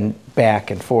 have been back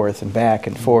and forth and back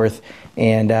and forth.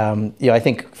 And, I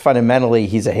think fundamentally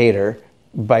he's a hater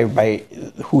by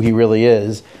who he really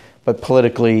is. But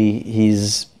politically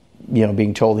he's,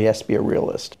 being told he has to be a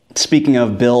realist. Speaking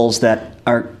of bills that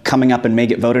are coming up and may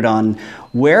get voted on,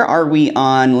 where are we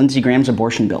on Lindsey Graham's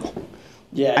abortion bill?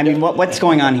 Yeah, I mean, what's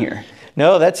going on here?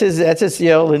 No, that's his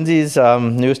Lindsey's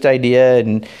newest idea,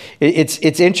 and it's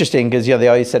interesting because they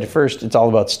always said at first it's all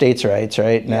about states' rights,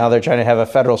 right? Now they're trying to have a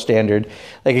federal standard.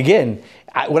 Like again,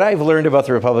 what I've learned about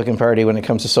the Republican Party when it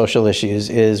comes to social issues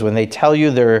is when they tell you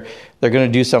they're going to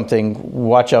do something,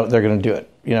 watch out, they're going to do it.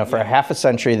 For a half a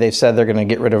century, they've said they're going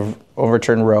to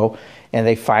overturn Roe, and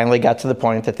they finally got to the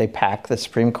point that they packed the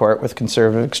Supreme Court with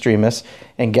conservative extremists,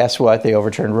 and guess what? They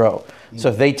overturned Roe. So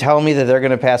if they tell me that they're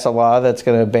going to pass a law that's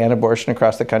going to ban abortion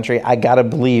across the country, I got to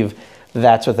believe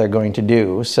that's what they're going to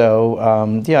do. So,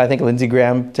 I think Lindsey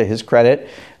Graham, to his credit,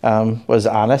 was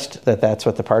honest that that's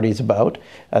what the party's about.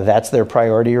 That's their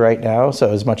priority right now.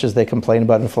 So as much as they complain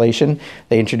about inflation,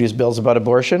 they introduce bills about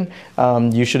abortion.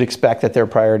 You should expect that their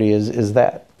priority is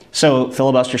that. So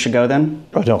filibuster should go then?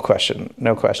 Oh, no question.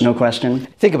 No question. No question?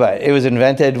 Think about it. It was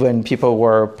invented when people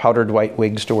wore powdered white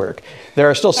wigs to work. There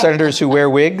are still senators who wear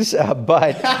wigs,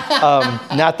 but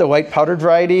not the white powdered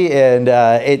variety, and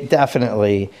it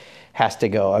definitely has to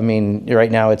go. I mean,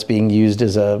 right now it's being used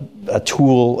as a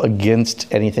tool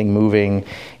against anything moving,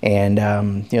 and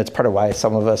it's part of why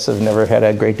some of us have never had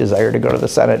a great desire to go to the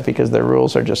Senate, because their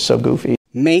rules are just so goofy.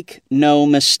 Make no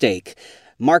mistake.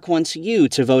 Mark wants you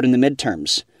to vote in the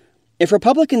midterms. If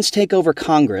Republicans take over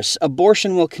Congress,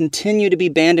 abortion will continue to be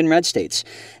banned in red states,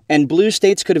 and blue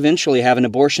states could eventually have an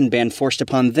abortion ban forced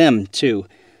upon them, too.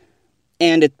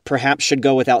 And it perhaps should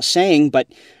go without saying, but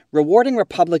rewarding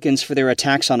Republicans for their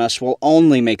attacks on us will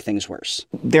only make things worse.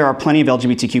 There are plenty of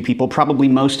LGBTQ people. Probably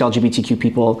most LGBTQ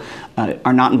people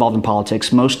are not involved in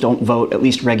politics. Most don't vote, at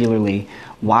least regularly.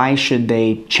 Why should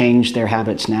they change their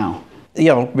habits now?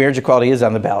 Marriage equality is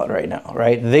on the ballot right now,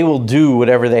 right? They will do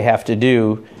whatever they have to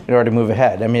do in order to move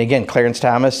ahead. I mean, again, Clarence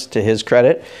Thomas, to his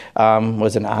credit,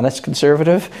 was an honest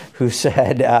conservative who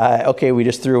said, okay, we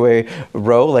just threw away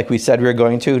Roe like we said we were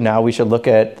going to. Now we should look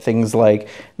at things like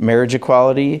marriage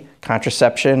equality,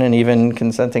 contraception, and even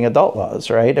consenting adult laws,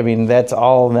 right? I mean, that's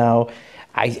all now.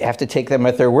 I have to take them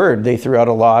at their word. They threw out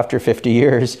a law after 50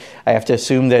 years. I have to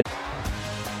assume that.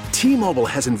 T-Mobile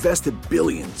has invested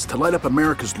billions to light up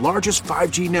America's largest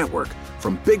 5G network,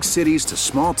 from big cities to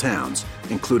small towns,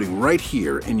 including right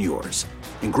here in yours.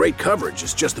 And great coverage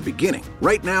is just the beginning.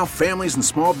 Right now, families and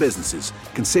small businesses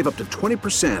can save up to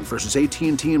 20% versus AT&T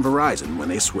and Verizon when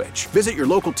they switch. Visit your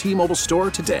local T-Mobile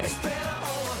store today.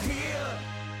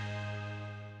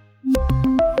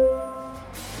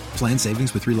 Plan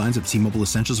savings with 3 lines of T-Mobile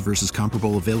Essentials versus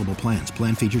comparable available plans.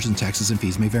 Plan features and taxes and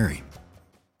fees may vary.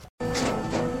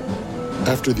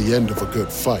 After the end of a good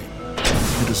fight,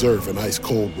 you deserve an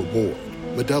ice-cold reward.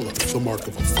 Modelo is the mark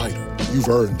of a fighter. You've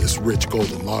earned this rich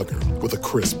golden lager with a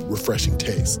crisp, refreshing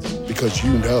taste. Because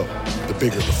you know, the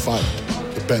bigger the fight,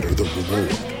 the better the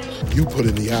reward. You put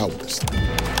in the hours,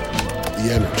 the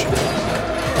energy,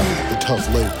 the tough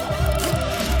labor.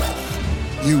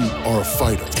 You are a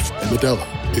fighter, and Modelo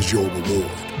is your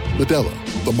reward. Modelo,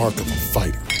 the mark of a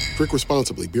fighter. Drink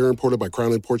responsibly. Beer imported by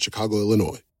Crown Imports, Chicago,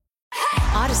 Illinois.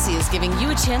 Odyssey is giving you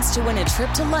a chance to win a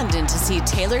trip to London to see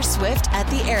Taylor Swift at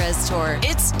the Eras Tour.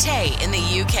 It's Tay in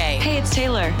the UK. Hey, it's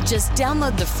Taylor. Just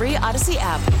download the free Odyssey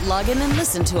app, log in and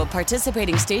listen to a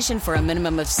participating station for a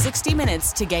minimum of 60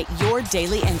 minutes to get your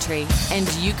daily entry.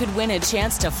 And you could win a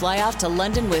chance to fly off to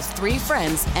London with 3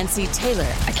 friends and see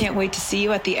Taylor. I can't wait to see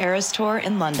you at the Eras Tour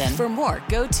in London. For more,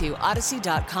 go to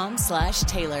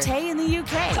odyssey.com/Taylor. Tay in the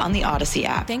UK. It's on the Odyssey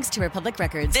app. Thanks to Republic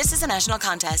Records. This is a national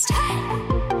contest.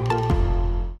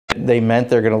 They meant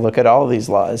they're going to look at all of these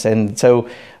laws. And so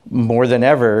more than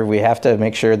ever, we have to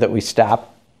make sure that we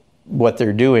stop what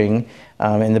they're doing.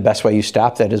 And the best way you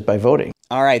stop that is by voting.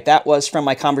 All right, that was from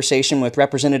my conversation with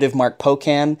Representative Mark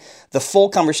Pocan. The full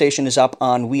conversation is up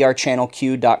on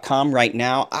wearechannelq.com right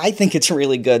now. I think it's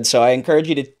really good, so I encourage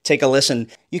you to take a listen.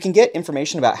 You can get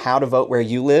information about how to vote where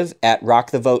you live at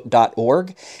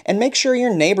rockthevote.org. And make sure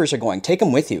your neighbors are going. Take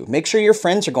them with you. Make sure your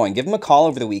friends are going. Give them a call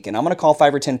over the weekend. I'm going to call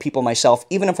 5 or 10 people myself.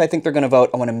 Even if I think they're going to vote,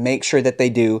 I want to make sure that they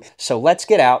do. So let's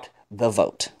get out the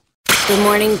vote. The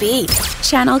Morning Beat,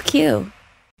 Channel Q.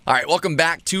 All right, welcome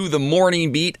back to the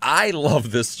Morning Beat. I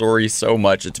love this story so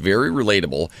much. It's very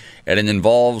relatable, and it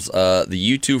involves the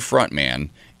U2 frontman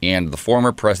and the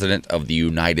former president of the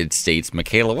United States.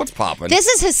 Michaela, what's poppin'? This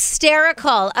is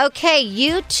hysterical. Okay,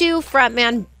 U2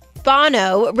 frontman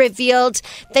Bono revealed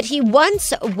that he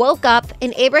once woke up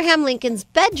in Abraham Lincoln's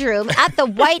bedroom at the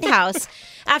White House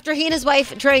after he and his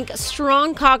wife drank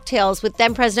strong cocktails with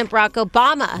then-President Barack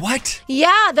Obama. What?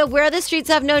 Yeah, the Where the Streets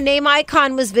Have No Name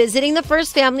icon was visiting the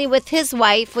first family with his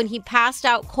wife when he passed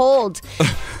out cold.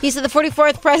 He said the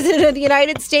 44th president of the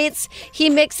United States, he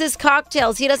mixes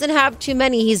cocktails. He doesn't have too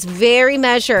many. He's very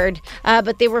measured,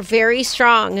 but they were very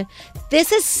strong.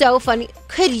 This is so funny.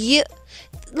 Could you...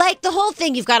 Like, the whole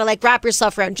thing you've got to, wrap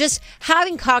yourself around. Just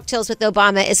having cocktails with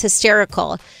Obama is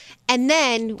hysterical. And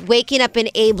then waking up in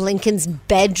Abe Lincoln's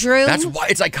bedroom. That's why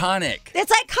it's iconic. It's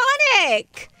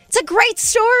iconic. It's a great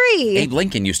story. Abe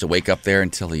Lincoln used to wake up there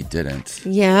until he didn't.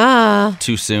 Yeah.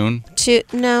 Too soon?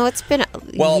 No, it's been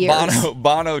years.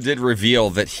 Bono did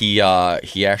reveal that he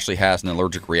actually has an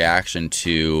allergic reaction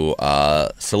to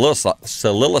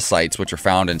salicylates, which are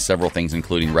found in several things,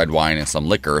 including red wine and some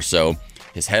liquor. So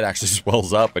his head actually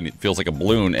swells up and it feels like a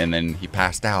balloon, and then he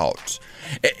passed out.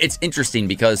 It's interesting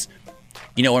because,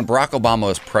 when Barack Obama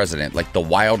was president, the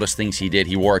wildest things he did,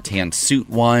 he wore a tan suit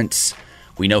once.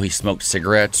 We know he smoked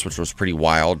cigarettes, which was pretty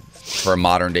wild for a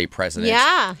modern-day president.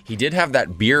 Yeah. He did have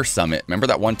that beer summit. Remember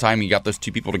that one time he got those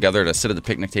two people together to sit at the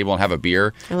picnic table and have a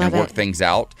beer and work things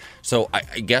out? So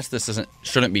I guess this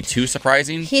shouldn't be too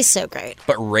surprising. He's so great.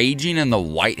 But raging in the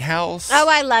White House? Oh,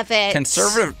 I love it.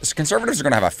 Conservatives are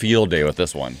going to have a field day with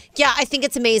this one. Yeah, I think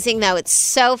it's amazing, though. It's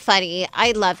so funny.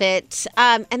 I love it.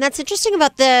 And that's interesting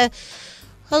about the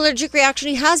allergic reaction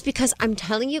he has, because I'm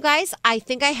telling you guys, I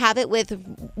think I have it with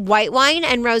white wine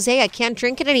and rosé. I can't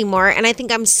drink it anymore, and I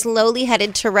think I'm slowly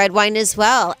headed to red wine as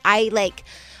well.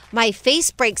 My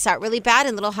face breaks out really bad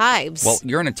in little hives. Well,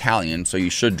 you're an Italian, so you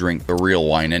should drink the real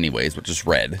wine anyways, which is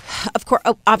red. Of course,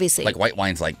 obviously. Like white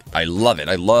wine's I love it.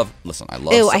 I love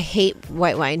Ew, I hate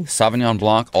white wine. Sauvignon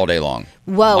Blanc all day long.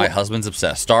 Whoa. My husband's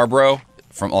obsessed. Starbro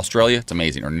from Australia, it's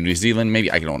amazing. Or New Zealand,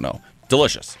 maybe, I don't know.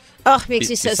 Delicious. Oh, it makes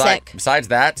me so sick. Besides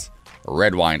that,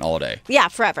 red wine all day. Yeah,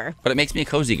 forever. But it makes me a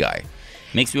cozy guy.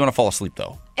 Makes me want to fall asleep,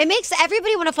 though. It makes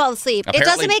everybody want to fall asleep. It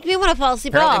doesn't make me want to fall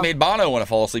asleep at all. Apparently made Bono want to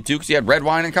fall asleep, too, because he had red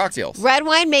wine and cocktails. Red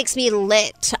wine makes me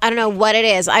lit. I don't know what it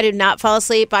is. I do not fall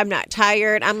asleep. I'm not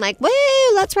tired. I'm like, woo,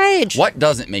 let's rage. What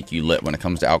doesn't make you lit when it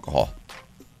comes to alcohol?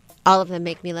 All of them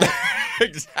make me lit.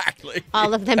 Exactly.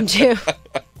 All of them do.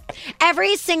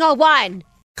 Every single one.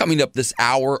 Coming up this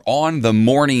hour on the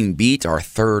Morning Beat, our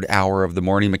third hour of the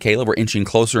morning, Michaela, we're inching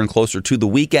closer and closer to the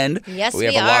weekend. Yes, we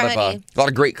have a lot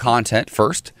of great content.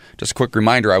 First, just a quick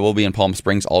reminder, I will be in Palm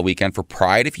Springs all weekend for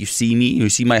Pride. If you see me, you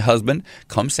see my husband,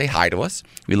 come say hi to us.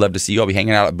 We'd love to see you. I'll be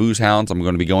hanging out at Booze Hounds. I'm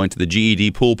going to be going to the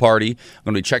GED pool party. I'm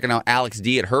going to be checking out Alex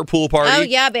D at her pool party. Oh,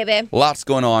 yeah, baby. Lots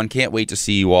going on. Can't wait to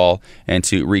see you all and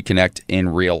to reconnect in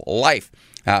real life.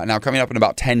 Now, coming up in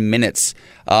about 10 minutes,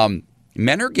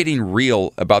 men are getting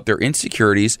real about their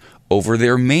insecurities over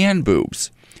their man boobs.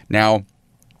 Now,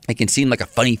 it can seem like a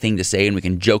funny thing to say and we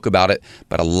can joke about it,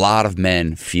 but a lot of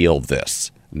men feel this.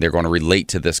 They're going to relate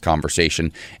to this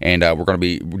conversation, and we're going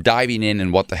to be diving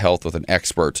in What the Health with an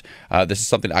expert. This is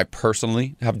something I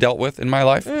personally have dealt with in my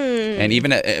life, and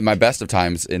even at my best of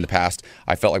times in the past,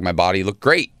 I felt like my body looked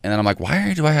great, and then I'm like,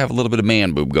 why do I have a little bit of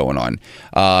man boob going on?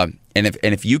 And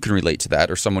if you can relate to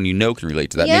that, or someone you know can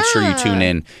relate to that, make sure you tune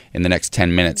in the next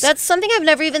 10 minutes. That's something I've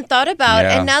never even thought about.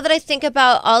 Yeah. And now that I think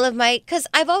about all of because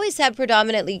I've always had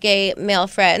predominantly gay male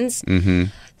friends,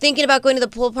 thinking about going to the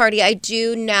pool party, I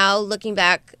do now, looking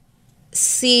back,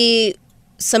 see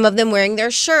some of them wearing their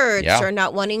shirts or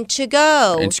not wanting to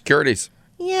go. Insecurities.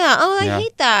 Yeah. Oh, I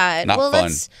hate that. Not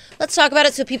fun. Let's talk about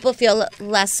it so people feel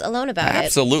less alone about it.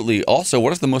 Absolutely. Also,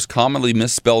 what is the most commonly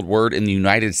misspelled word in the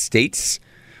United States?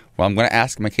 Well, I'm going to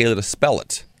ask Michaela to spell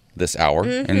it this hour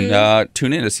and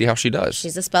tune in to see how she does.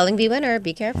 She's a spelling bee winner.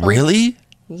 Be careful. Really?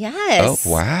 Yes.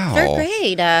 Oh, wow. Third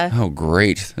grade. Oh,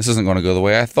 great. This isn't going to go the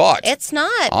way I thought. It's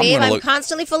not, babe. I'm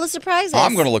constantly full of surprises.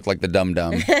 I'm going to look like the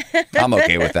dum-dum. I'm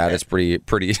okay with that. It's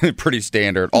pretty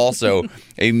standard. Also,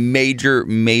 a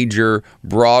major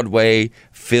Broadway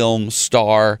film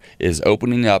star is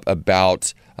opening up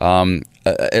about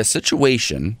a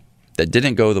situation that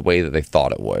didn't go the way that they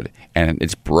thought it would, and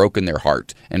it's broken their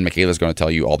heart. And Michaela's going to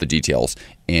tell you all the details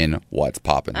in What's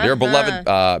Poppin'. They're a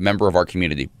beloved member of our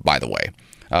community, by the way.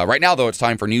 Right now, though, it's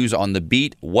time for News on the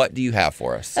Beat. What do you have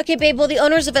for us? Okay, babe. Well, the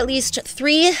owners of at least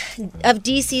 3 of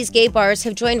D.C.'s gay bars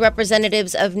have joined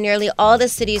representatives of nearly all the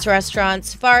city's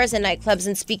restaurants, bars, and nightclubs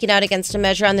in speaking out against a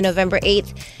measure on the November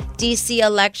 8th D.C.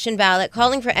 election ballot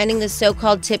calling for ending the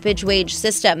so-called tippage wage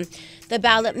system. The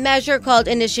ballot measure, called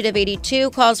Initiative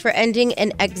 82, calls for ending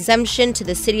an exemption to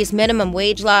the city's minimum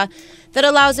wage law that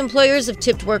allows employers of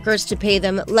tipped workers to pay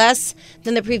them less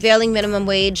than the prevailing minimum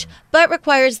wage, but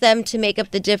requires them to make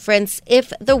up the difference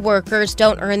if the workers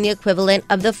don't earn the equivalent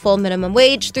of the full minimum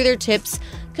wage through their tips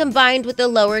combined with the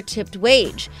lower tipped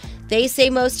wage. They say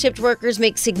most tipped workers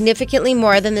make significantly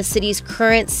more than the city's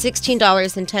current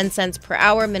 $16.10 per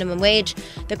hour minimum wage.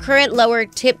 The current lower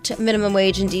tipped minimum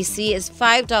wage in D.C. is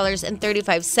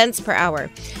 $5.35 per hour.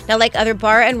 Now, like other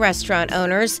bar and restaurant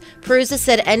owners, Perusa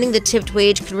said ending the tipped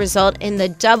wage could result in the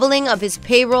doubling of his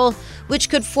payroll, which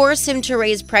could force him to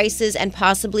raise prices and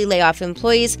possibly lay off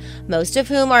employees, most of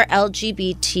whom are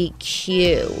LGBTQ.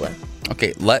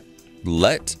 Okay, let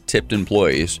tipped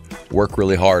employees work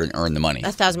really hard and earn the money.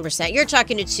 1,000%. You're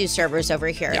talking to 2 servers over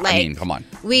here. Yeah, I mean, come on.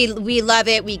 We love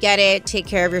it. We get it. Take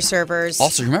care of your servers.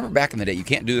 Also, remember back in the day, you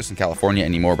can't do this in California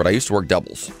anymore, but I used to work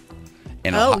doubles.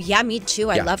 And yeah, me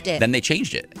too. I loved it. Then they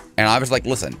changed it. And I was like,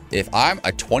 listen, if I'm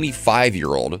a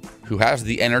 25-year-old who has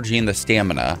the energy and the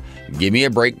stamina, give me a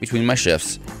break between my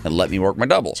shifts and let me work my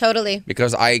double. Totally.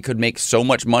 Because I could make so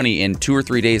much money in 2 or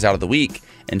 3 days out of the week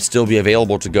and still be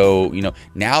available to go,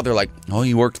 now they're like, oh,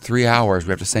 you worked 3 hours. We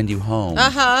have to send you home.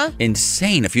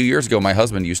 Insane. A few years ago, my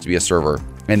husband used to be a server,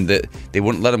 and they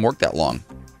wouldn't let him work that long.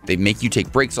 They make you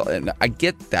take breaks. And I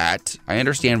get that. I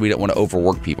understand we don't want to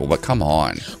overwork people, but come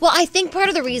on. Well, I think part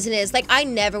of the reason is, I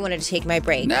never wanted to take my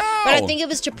break. No. But I think it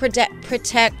was to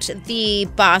protect the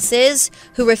bosses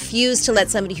who refused to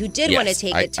let somebody who did want to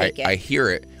take it. I hear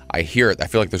it. I feel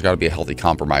like there's got to be a healthy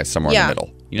compromise somewhere in the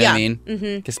middle. You know what I mean?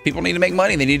 Because people need to make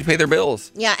money. They need to pay their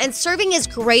bills. Yeah, and serving is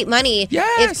great money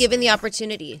if given the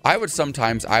opportunity. I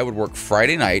would work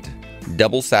Friday night,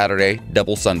 double Saturday,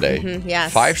 double Sunday.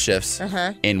 5 shifts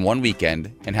in one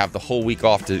weekend and have the whole week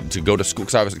off to go to school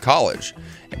because I was in college.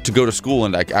 To go to school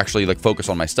and actually focus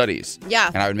on my studies.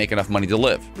 Yeah. And I would make enough money to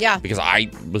live. Yeah. Because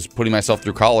I was putting myself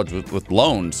through college with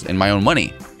loans and my own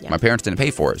money. Yeah. My parents didn't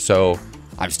pay for it. So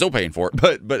I'm still paying for it.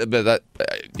 But that,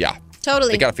 yeah.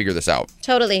 Totally. They got to figure this out.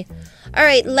 Totally. All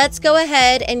right, let's go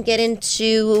ahead and get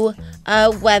into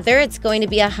weather. It's going to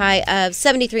be a high of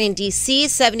 73 in D.C.,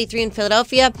 73 in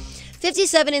Philadelphia,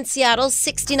 57 in Seattle,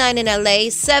 69 in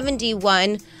L.A.,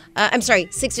 69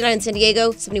 in San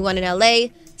Diego, 71 in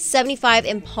L.A., 75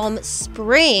 in Palm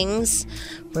Springs,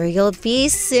 where you'll be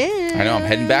soon. I know, I'm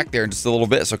heading back there in just a little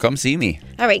bit, so come see me.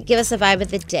 All right, give us a vibe of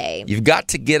the day. You've got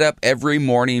to get up every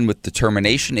morning with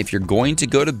determination if you're going to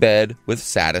go to bed with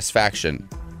satisfaction.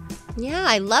 Yeah,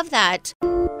 I love that.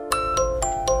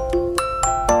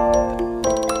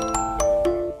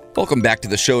 Welcome back to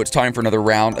the show. It's time for another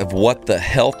round of What the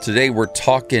Health. Today we're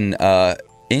talking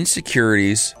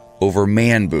insecurities over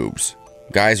man boobs.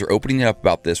 Guys are opening up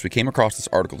about this. We came across this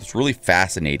article. It's really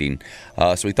fascinating.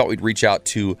 So we thought we'd reach out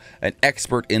to an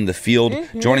expert in the field.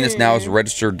 Joining us now is a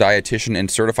registered dietitian and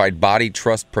certified body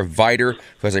trust provider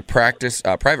who has a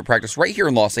private practice right here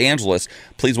in Los Angeles.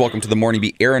 Please welcome to the Morning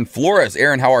Beat, Aaron Flores.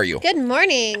 Aaron, how are you? Good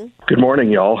morning. Good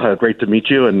morning, y'all. Great to meet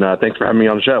you, and thanks for having me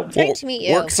on the show. Great to meet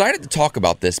you. We're excited to talk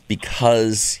about this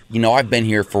because, I've been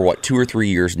here for, 2 or 3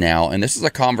 years now, and this is a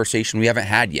conversation we haven't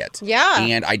had yet. Yeah.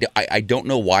 And I don't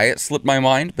know why it slipped my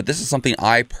mind, but this is something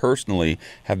I personally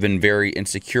have been very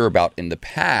insecure about in the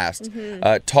past.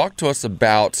 Talk to us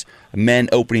about men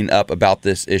opening up about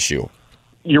this issue.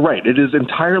 You're right. It is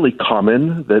entirely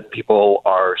common that people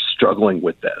are struggling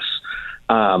with this,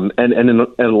 and in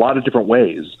a lot of different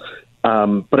ways.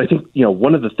 But I think,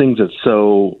 one of the things that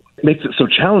makes it so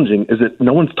challenging is that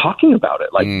no one's talking about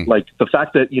it. Like the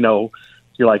fact that, you're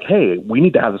like, hey, we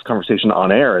need to have this conversation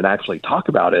on air and actually talk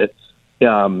about it,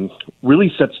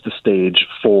 really sets the stage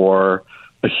for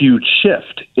a huge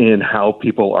shift in how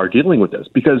people are dealing with this.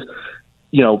 Because,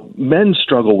 men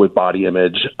struggle with body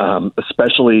image,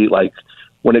 especially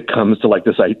when it comes to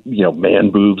this,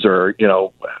 man boobs or,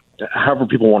 however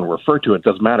people want to refer to it,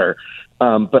 doesn't matter.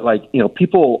 But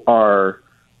people are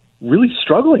really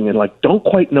struggling and don't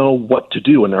quite know what to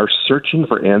do and are searching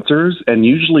for answers. And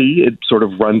usually it sort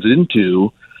of runs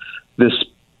into this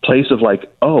place of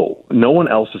oh, no one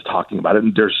else is talking about it.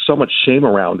 And there's so much shame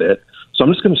around it. So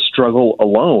I'm just going to struggle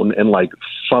alone and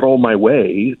fuddle my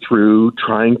way through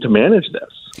trying to manage this.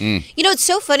 It's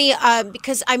so funny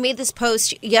because I made this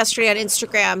post yesterday on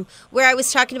Instagram where I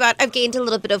was talking about I've gained a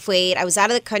little bit of weight. I was out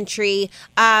of the country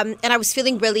and I was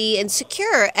feeling really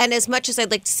insecure. And as much as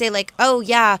I'd like to say oh,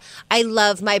 yeah, I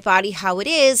love my body how it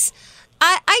is,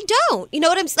 I don't. You know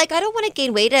what I'm I don't want to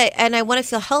gain weight and I want to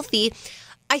feel healthy.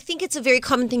 I think it's a very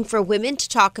common thing for women to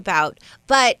talk about,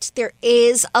 but there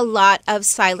is a lot of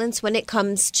silence when it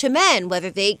comes to men, whether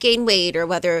they gain weight or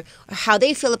how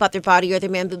they feel about their body or their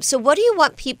man boobs. So what do you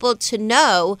want people to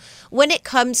know when it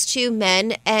comes to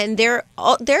men and their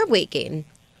weight gain?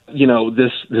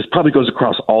 This probably goes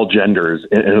across all genders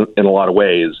in a lot of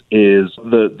ways, is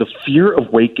the fear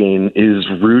of weight gain is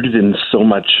rooted in so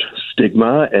much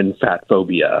stigma and fat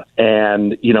phobia.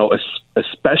 And,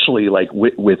 especially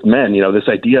with men, this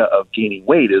idea of gaining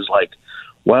weight is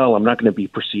well, I'm not going to be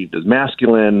perceived as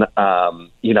masculine.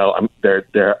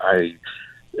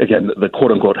 Again, the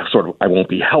quote unquote sort of, I won't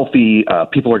be healthy.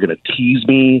 People are going to tease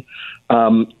me.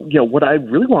 What I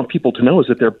really want people to know is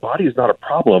that their body is not a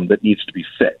problem that needs to be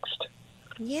fixed.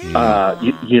 Yeah.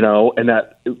 And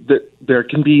that there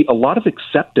can be a lot of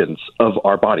acceptance of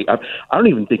our body. I don't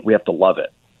even think we have to love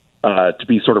it to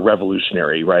be sort of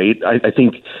revolutionary, right? I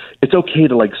think it's okay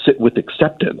to sit with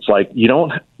acceptance. You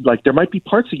don't there might be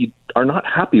parts that you are not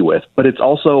happy with, but it's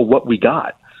also what we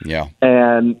got. Yeah.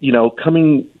 And,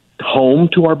 coming home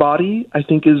to our body, I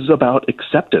think, is about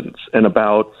acceptance and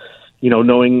about,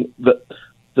 knowing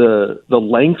the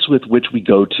lengths with which we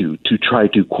go to try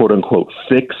to quote unquote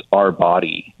fix our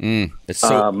body. It's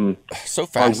so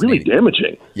fascinating. Are really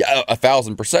damaging. Yeah,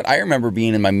 1,000%. I remember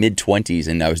being in my mid-20s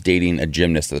and I was dating a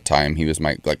gymnast at the time. He was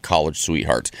my college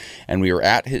sweetheart, and we were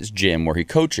at his gym where he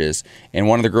coaches. And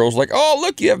one of the girls was like, "Oh,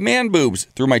 look, you have man boobs,"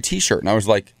 through my T-shirt, and I was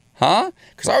like, "Huh?"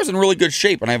 Because I was in really good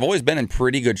shape, and I've always been in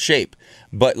pretty good shape.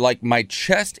 But like my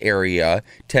chest area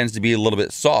tends to be a little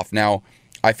bit soft. Now,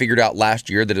 I figured out last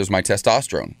year that it was my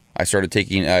testosterone. I started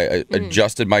taking,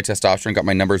 adjusted my testosterone, got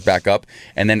my numbers back up,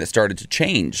 and then it started to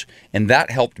change. And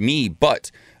that helped me. But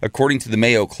according to the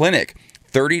Mayo Clinic,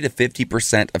 30 to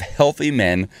 50% of healthy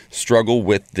men struggle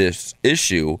with this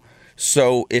issue.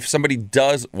 So if somebody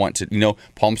does want to,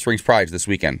 Palm Springs Pride this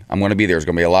weekend, I'm going to be there. There's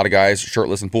going to be a lot of guys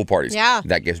shirtless in pool parties. Yeah.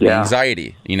 That gives me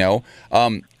anxiety,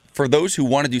 For those who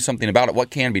want to do something about it,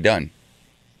 what can be done?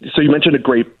 So you mentioned a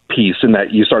great piece in that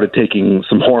you started taking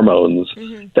some hormones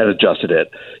that adjusted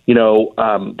it.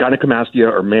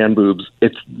 Gynecomastia or man boobs,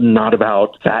 it's not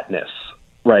about fatness,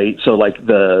 right? So like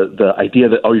the idea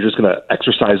that, you're just going to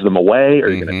exercise them away or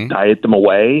you're going to diet them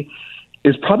away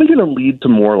is probably going to lead to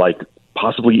more like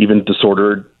possibly even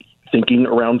disordered thinking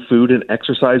around food and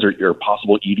exercise or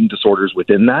possible eating disorders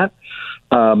within that.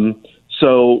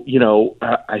 So,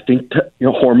 I think,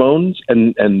 hormones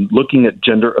and looking at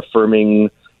gender affirming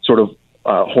sort of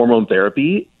hormone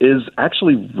therapy is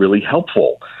actually really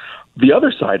helpful. The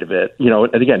other side of it,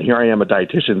 and again, here I am a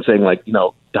dietitian saying like,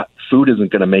 food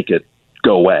isn't going to make it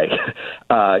go away,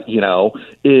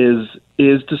 is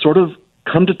to sort of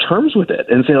come to terms with it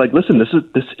and say like, listen, this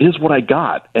is what I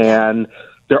got. And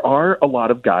there are a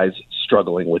lot of guys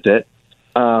struggling with it.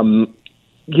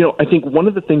 I think one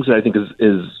of the things that I think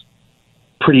is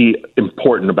pretty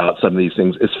important about some of these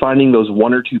things is finding those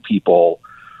one or two people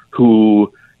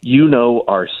who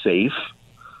are safe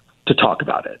to talk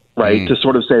about it, right? To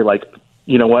sort of say like,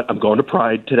 you know what, I'm going to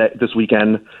Pride this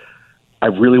weekend. I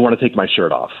really want to take my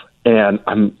shirt off. And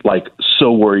I'm like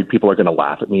so worried people are going to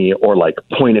laugh at me or like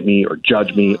point at me or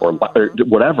judge me or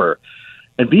whatever.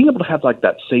 And being able to have like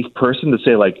that safe person to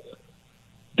say like,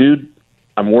 dude,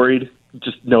 I'm worried.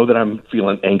 Just know that I'm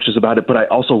feeling anxious about it. But I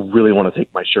also really want to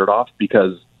take my shirt off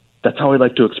because that's how I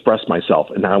like to express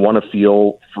myself. And I want to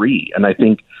feel free. And I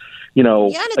think, and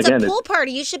it's a pool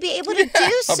party. You should be able to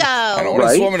do so. I don't want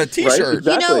to swim in a T-shirt.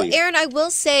 Right? Exactly. Aaron, I will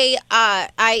say,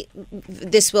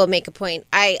 this will make a point.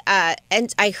 I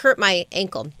hurt my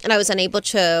ankle and I was unable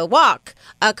to walk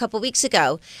a couple weeks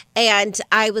ago. And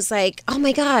I was like, oh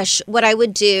my gosh, what I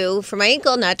would do for my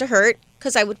ankle not to hurt,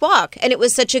 because I would walk. And it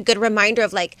was such a good reminder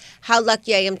of like how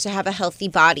lucky I am to have a healthy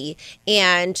body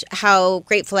and how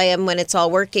grateful I am when it's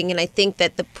all working. And I think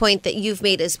that the point that you've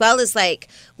made as well is like,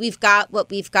 we've got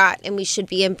what we've got and we should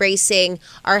be embracing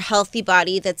our healthy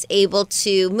body that's able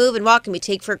to move and walk. And we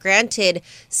take for granted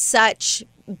such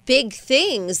big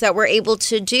things that we're able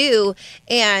to do.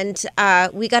 And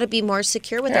we got to be more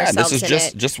secure with ourselves. This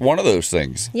is just one of those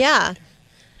things. Yeah.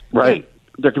 Right. Yeah.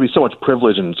 There can be so much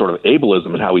privilege and sort of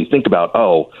ableism in how we think about,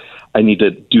 I need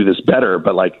to do this better.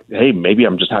 But like, hey, maybe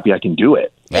I'm just happy I can do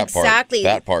it. That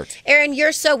part. Aaron,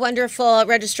 you're so wonderful.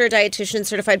 Registered dietitian,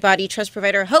 certified body trust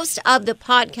provider, host of the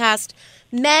podcast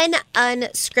Men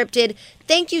Unscripted.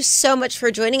 Thank you so much for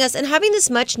joining us and having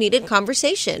this much needed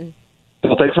conversation.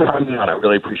 Well, thanks for having me on. I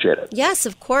really appreciate it. Yes,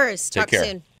 of course. Take Talk care.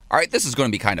 soon. All right, this is going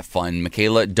to be kind of fun.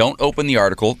 Michaela, don't open the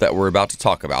article that we're about to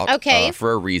talk about. Okay.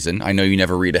 For a reason. I know you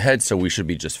never read ahead, so we should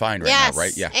be just fine now,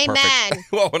 right? Yeah, amen.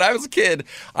 Perfect. Well, when I was a kid,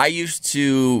 I used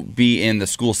to be in the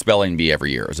school spelling bee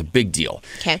every year. It was a big deal.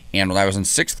 Okay. And when I was in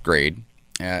 6th grade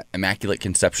at Immaculate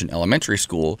Conception Elementary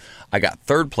School, I got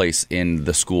 3rd place in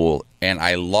the school, and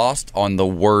I lost on the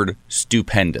word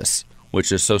stupendous,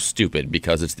 which is so stupid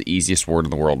because it's the easiest word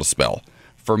in the world to spell.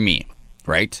 For me,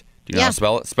 right? Do you know how to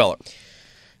spell it? Spell it.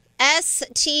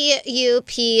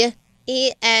 Stupendous.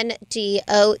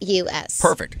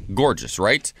 Perfect. Gorgeous,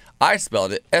 right? I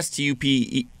spelled it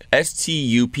Stupendace.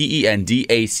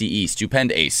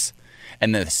 Stupendace.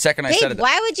 And the second I said it...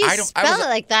 why would you spell it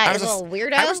like that, you little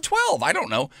weirdo? I was 12. I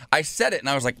don't know. I said it, and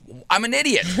I was like, I'm an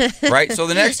idiot, right? So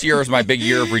the next year was my big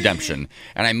year of redemption,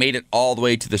 and I made it all the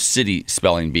way to the city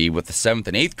spelling bee with the 7th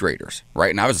and 8th graders, right?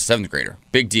 And I was a 7th grader.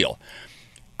 Big deal.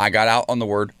 I got out on the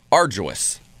word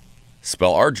arduous.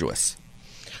 Spell arduous.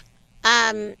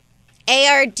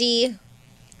 A-R-D...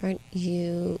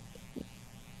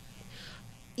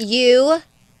 U-O-U-S?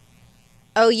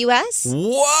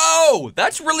 Whoa!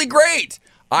 That's really great!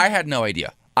 I had no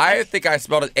idea. I think I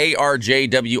spelled it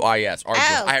ARJWIS. Arjus.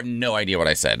 Oh. I have no idea what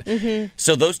I said. Mm-hmm.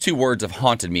 So those two words have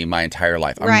haunted me my entire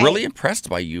life. I'm Right. really impressed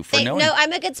by you for knowing. No,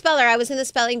 I'm a good speller. I was in the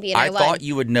spelling bee and I won. thought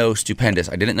you would know stupendous.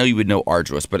 I didn't know you would know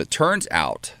arduous, but it turns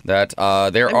out that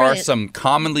there I'm are brilliant. some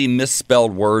commonly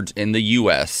misspelled words in the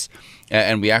U.S.,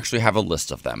 and we actually have a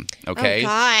list of them. Okay? Oh,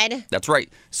 God. That's right.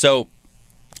 So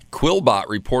Quillbot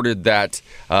reported that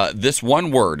this one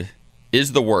word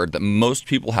is the word that most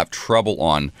people have trouble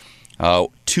on.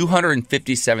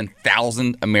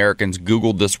 257,000 Americans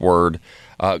Googled this word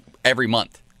every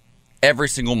month. Every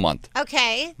single month.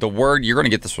 Okay. The word, you're going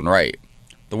to get this one right.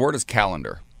 The word is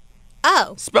calendar.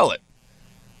 Oh. Spell it.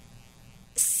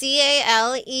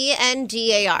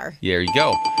 CALENDAR. There you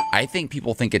go. I think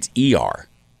people think it's ER,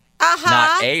 Uh-huh.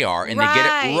 not AR, and they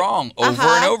get it wrong over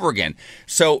and over again.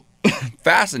 So,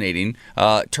 fascinating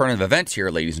turn of events here,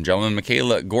 ladies and gentlemen.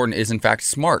 Michaela Gordon is, in fact,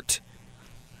 smart.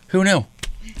 Who knew?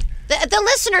 The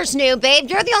listeners knew, babe.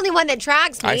 You're the only one that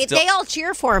tracks me. They all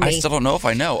cheer for me. I still don't know if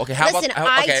I know. Okay, how Listen,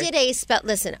 about... okay. I did a spell.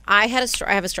 Listen, I had a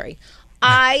story. I have a story.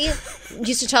 I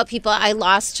used to tell people I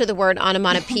lost to the word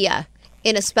onomatopoeia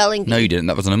in a spelling bee. No, you didn't.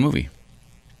 That was in a movie.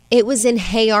 It was in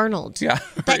Hey Arnold. Yeah.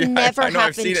 That never I know, happened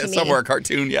I've seen to it me. somewhere, a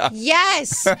cartoon, yeah.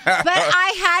 Yes. But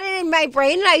I had it in my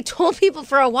brain and I told people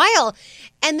for a while.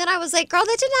 And then I was like, girl,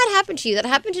 that did not happen to you. That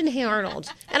happened in Hey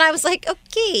Arnold. And I was like,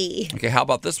 okay. Okay, how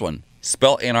about this one?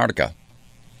 Spell Antarctica.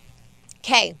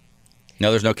 K. No,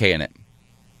 there's no K in it.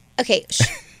 Okay.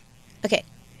 Okay.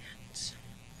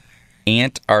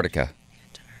 Antarctica.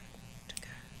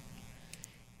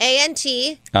 ANT.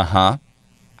 Uh-huh.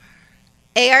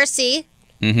 ARC.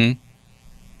 Mm-hmm.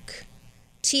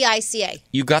 TICA.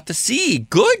 You got the C.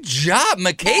 Good job,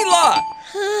 Michaela.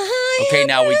 Okay,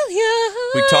 now we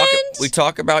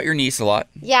talk about your niece a lot.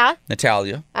 Yeah.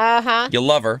 Natalia. Uh-huh. You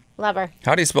love her. Love her.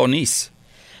 How do you spell niece?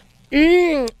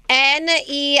 NEICE.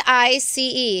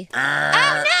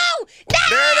 Oh, no!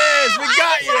 There it is. We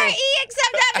got you. E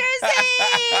except after C.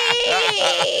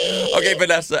 Okay,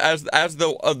 Vanessa, as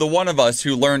the one of us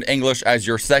who learned English as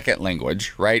your second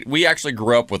language, right? We actually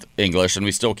grew up with English, and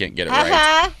we still can't get it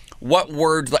right. What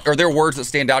words are there? Words that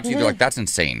stand out to you? They're like, that's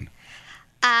insane.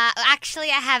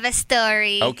 Actually, I have a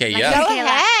story. Okay, yeah. Go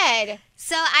ahead.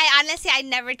 So I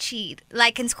never cheat.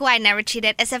 Like in school, I never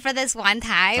cheated except for this one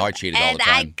time. Oh, I cheated all the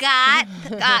time. And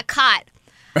I got caught.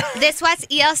 This was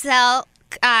ESL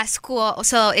school,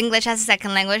 so English as a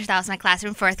second language. That was my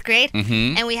classroom, 4th grade.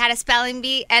 Mm-hmm. And we had a spelling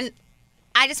bee. And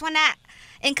I just want to...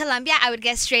 In Colombia, I would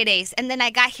get straight A's. And then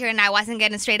I got here and I wasn't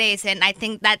getting straight A's. And I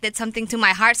think that did something to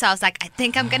my heart. So I was like, I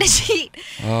think I'm going to cheat.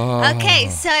 Oh. Okay,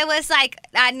 so it was like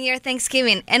near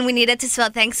Thanksgiving. And we needed to spell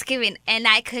Thanksgiving. And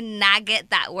I could not get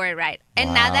that word right.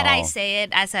 And now that I say it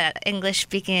as an English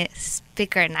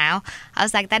speaker now, I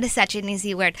was like, that is such an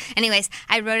easy word. Anyways,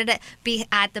 I wrote it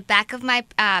at the back of my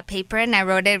paper, and I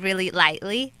wrote it really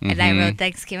lightly. Mm-hmm. And I wrote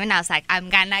Thanksgiving. I was like, I'm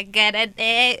going to get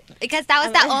it. Because that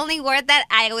was the only word that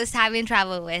I was having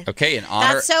trouble with. Okay, in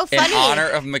honor, That's so funny. In honor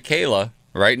of Michaela,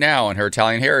 right now, and her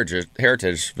Italian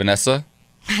heritage, Vanessa,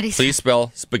 please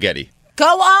spell spaghetti.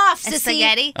 Go off, sissy.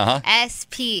 Spaghetti? Uh-huh.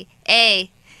 SPAGE.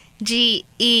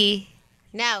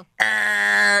 No.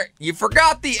 You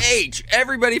forgot the H.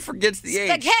 Everybody forgets the H.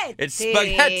 Spaghetti. It's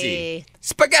spaghetti.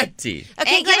 Spaghetti.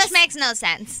 Okay, English makes no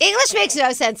sense. English makes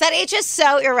no sense. That H is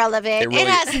so irrelevant. It really-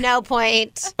 has no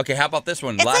point. Okay, how about this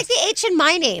one? It's like the H in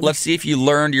my name. Let's see if you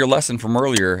learned your lesson from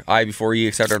earlier. I before E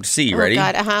except after C. Ready? Oh,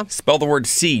 God, uh-huh. Spell the word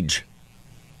siege.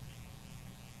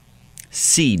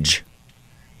 Siege.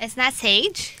 It's not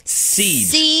sage? Siege.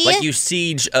 C- Like you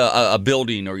siege a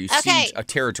building or you siege a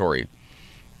territory.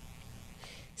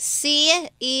 CEIGE.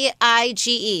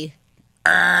 SIEGE.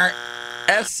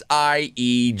 That's a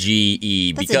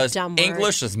Because dumb word.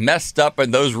 English is messed up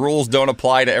and those rules don't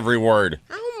apply to every word.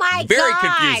 Oh, my Very God.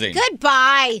 confusing.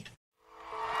 Goodbye.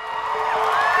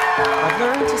 I've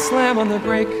learned to slam on the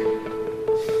brake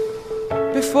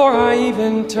before I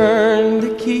even turn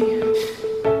the key,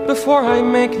 before I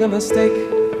make the mistake,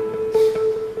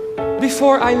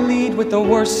 before I lead with the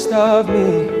worst of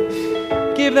me.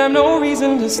 Give them no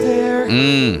reason to stare.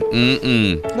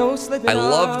 No slipping I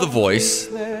love up, the voice.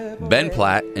 Ben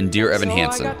Platt and Dear Evan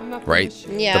Hansen, right?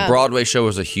 Yeah. The Broadway show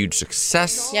was a huge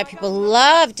success, Yeah, people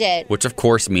loved it. which of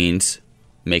course means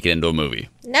make it into a movie.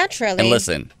 Naturally. And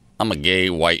listen, I'm a gay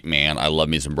white man. I love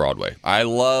me some Broadway. I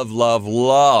love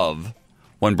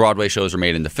when Broadway shows are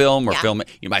made into film or film.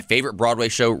 You know, my favorite Broadway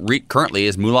show currently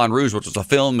is Moulin Rouge, which was a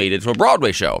film made into a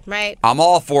Broadway show. Right. I'm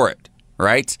all for it,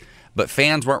 right? But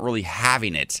fans weren't really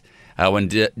having it. when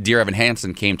Dear Evan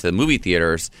Hansen came to the movie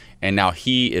theaters, and now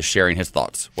he is sharing his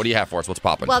thoughts. What do you have for us? What's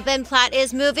popping? Well, Ben Platt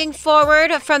is moving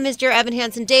forward from his Dear Evan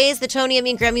Hansen days. The Tony,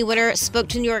 Emmy, and Grammy winner spoke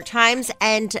to New York Times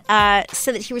and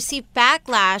said that he received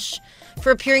backlash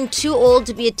for appearing too old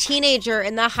to be a teenager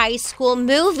in the high school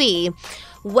movie.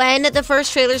 When the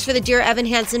first trailers for the Dear Evan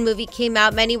Hansen movie came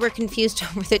out, many were confused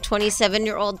over the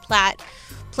 27-year-old Platt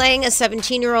playing a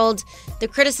 17-year-old. The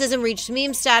criticism reached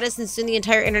meme status, and soon the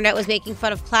entire internet was making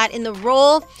fun of Platt in the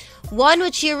role, one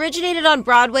which he originated on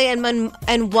Broadway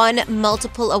and won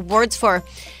multiple awards for.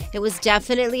 It was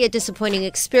definitely a disappointing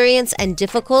experience and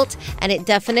difficult, and it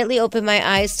definitely opened my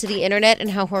eyes to the internet and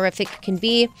how horrific it can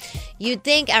be. You'd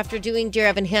think after doing Dear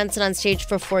Evan Hansen on stage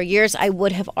for 4 years, I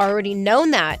would have already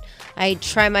known that. I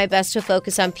try my best to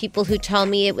focus on people who tell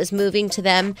me it was moving to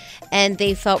them and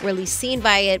they felt really seen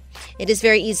by it. It is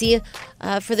very easy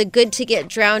for the good to get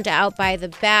drowned out by the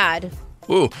bad.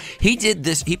 Ooh, he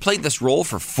played this role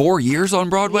for 4 years on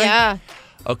Broadway? Yeah.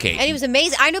 Okay. And he was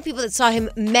amazing. I know people that saw him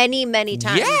many, many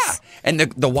times. Yeah. And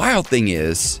the wild thing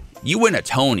is, you win a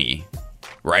Tony,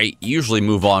 right? You usually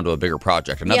move on to a bigger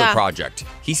project, another project.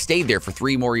 He stayed there for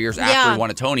 3 more years after he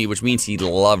won a Tony, which means he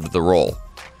loved the role.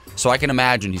 So I can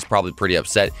imagine he's probably pretty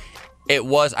upset.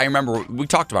 I remember we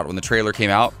talked about it when the trailer came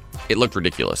out. It looked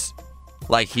ridiculous.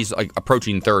 Like he's like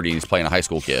approaching 30 and he's playing a high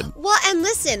school kid. Well, and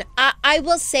listen, I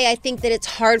will say I think that it's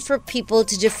hard for people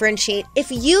to differentiate.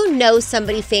 If you know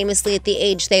somebody famously at the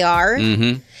age they are,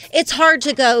 it's hard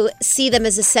to go see them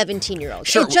as a 17-year-old.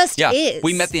 Sure, it just is.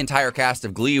 We met the entire cast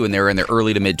of Glee when they were in their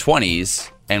early to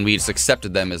mid-20s, and we just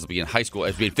accepted them as being high school,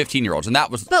 as being 15-year-olds. And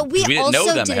that was, but we didn't know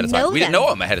them ahead of time. We didn't know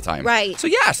them ahead of time. Right. So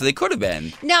they could have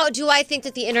been. Now, do I think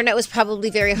that the internet was probably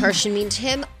very harsh and mean to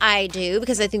him? I do,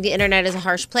 because I think the internet is a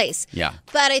harsh place. Yeah.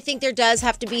 But I think there does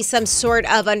have to be some sort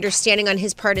of understanding on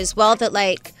his part as well that,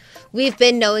 like, we've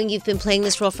been knowing you've been playing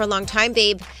this role for a long time,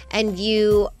 babe, and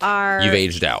you've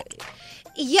aged out.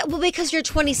 Yeah, well, because you're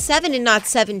 27 and not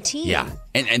 17. Yeah.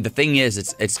 And the thing is,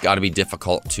 it's got to be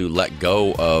difficult to let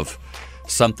go of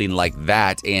something like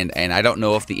that. And I don't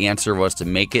know if the answer was to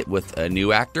make it with a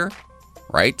new actor,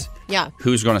 right? Yeah.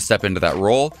 Who's going to step into that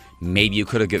role? Maybe you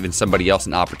could have given somebody else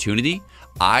an opportunity.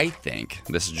 I think,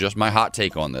 this is just my hot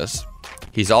take on this,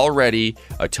 he's already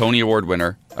a Tony Award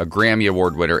winner, a Grammy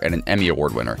Award winner, and an Emmy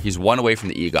Award winner. He's one away from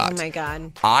the EGOT. Oh, my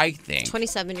God. I think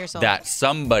 27 years old. that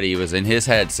somebody was in his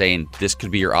head saying, this could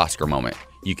be your Oscar moment.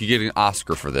 You could get an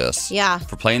Oscar for this. Yeah.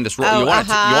 For playing this role. You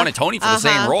want a Tony for the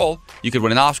same role. You could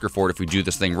win an Oscar for it if we do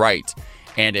this thing right.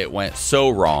 And it went so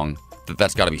wrong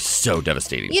that's got to be so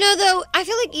devastating. You know, though, I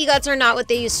feel like EGOTs are not what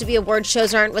they used to be. Award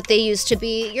shows aren't what they used to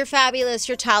be. You're fabulous.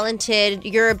 You're talented.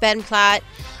 You're Ben Platt.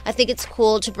 I think it's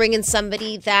cool to bring in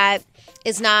somebody that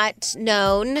is not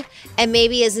known and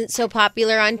maybe isn't so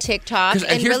popular on TikTok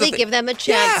and really give them a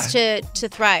chance to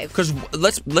thrive. Because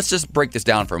let's just break this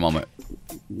down for a moment.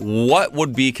 What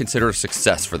would be considered a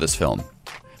success for this film?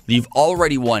 You've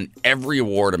already won every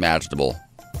award imaginable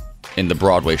in the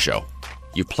Broadway show.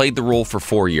 You've played the role for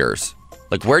 4 years.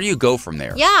 Like, where do you go from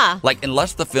there? Yeah. Like,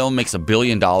 unless the film makes $1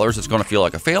 billion, it's going to feel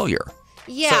like a failure.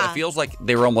 Yeah. So it feels like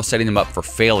they were almost setting them up for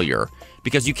failure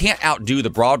because you can't outdo the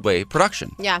Broadway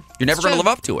production. Yeah. You're never going to live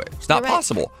up to it. It's not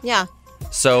possible. Yeah.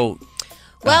 So.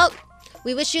 Well,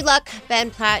 we wish you luck,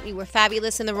 Ben Platt. You were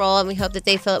fabulous in the role, and we hope that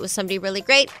they fill it with somebody really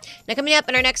great. Now, coming up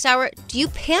in our next hour, do you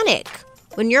panic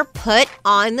when you're put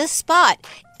on the spot?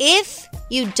 If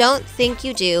you don't think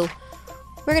you do,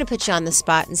 we're going to put you on the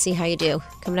spot and see how you do.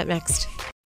 Coming up next.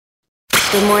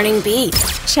 Good Morning Beat,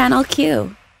 Channel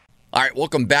Q. All right,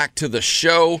 welcome back to the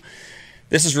show.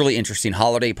 This is really interesting.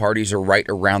 Holiday parties are right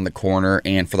around the corner,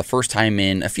 and for the first time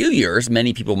in a few years,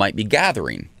 many people might be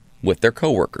gathering with their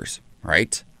coworkers,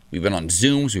 right? We've been on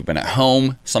Zooms, we've been at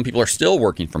home. Some people are still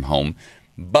working from home,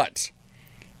 but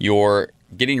you're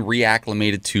getting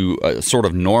reacclimated to a sort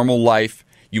of normal life.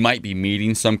 You might be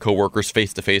meeting some coworkers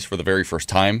face-to-face for the very first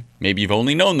time. Maybe you've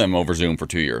only known them over Zoom for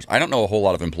 2 years. I don't know a whole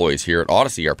lot of employees here at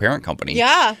Odyssey, our parent company.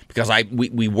 Yeah. Because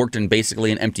we worked in basically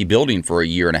an empty building for a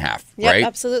year and a half, right? Yep,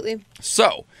 absolutely.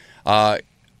 So, how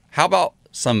about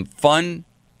some fun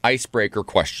icebreaker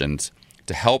questions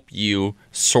to help you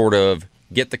sort of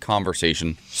get the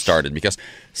conversation started? Because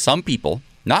some people,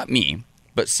 not me,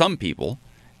 but some people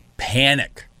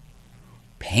panic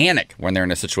when they're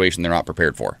in a situation they're not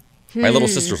prepared for. My little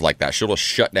sister's like that. She'll just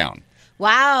shut down.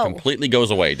 Wow. Completely goes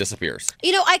away, disappears.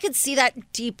 You know, I could see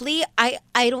that deeply. I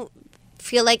don't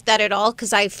feel like that at all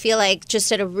because I feel like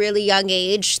just at a really young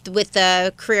age with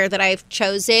the career that I've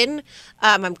chosen,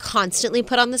 I'm constantly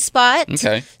put on the spot.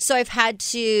 Okay. So I've had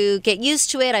to get used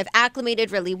to it. I've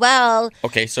acclimated really well.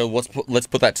 Okay, so let's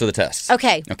put that to the test.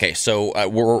 Okay. Okay, so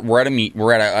we're at a meet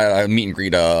and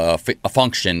greet, a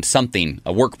function, something,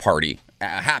 a work party, a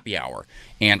happy hour,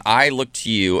 and I look to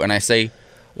you and I say,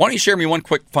 why don't you share me one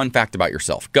quick fun fact about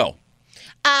yourself? Go.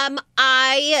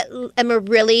 I am a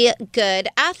really good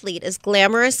athlete. As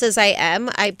glamorous as I am,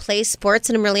 I play sports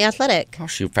and I'm really athletic. Oh,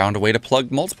 she found a way to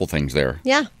plug multiple things there.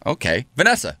 Yeah. Okay.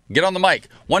 Vanessa, get on the mic.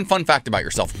 One fun fact about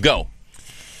yourself. Go.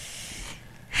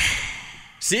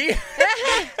 See?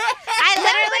 I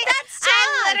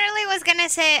literally was going to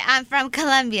say I'm from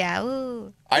Colombia.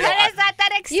 Ooh. That is not that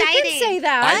exciting. You can say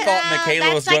that. I thought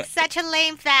Michaela was That's like such a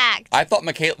lame fact. I thought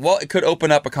well, it could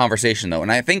open up a conversation, though,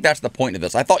 and I think that's the point of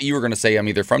this. I thought you were going to say I'm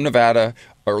either from Nevada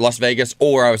or Las Vegas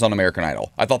or I was on American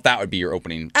Idol. I thought that would be your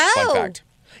opening fun fact.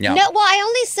 Yeah. No, well, I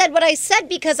only said what I said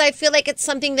because I feel like it's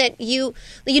something that you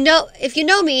know, if you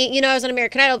know me, I was on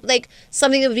American Idol, like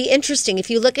something that would be interesting. If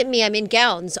you look at me, I'm in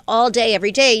gowns all day,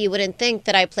 every day. You wouldn't think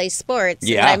that I play sports.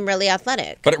 Yeah. And I'm really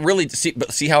athletic. But it really,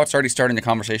 see how it's already starting the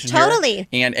conversation Totally.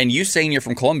 here? And you saying you're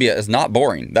from Colombia is not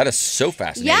boring. That is so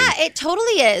fascinating. Yeah, it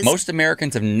totally is. Most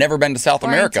Americans have never been to South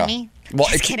Boring America. to me. Well,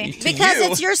 Just kidding. Because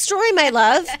it's your story, my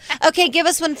love. Okay, give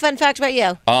us one fun fact about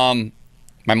you.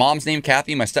 My mom's name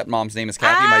Kathy. My stepmom's name is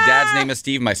Kathy. My dad's name is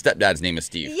Steve. My stepdad's name is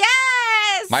Steve.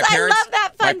 Yes! I love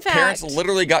that fun fact. My parents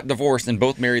literally got divorced and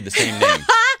both married the same name.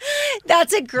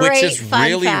 That's a great Which is fun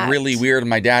really, fact. really weird.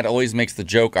 My dad always makes the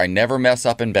joke, I never mess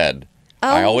up in bed.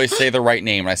 I always say the right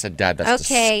name. And I said, Dad, that's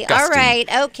disgusting. All right.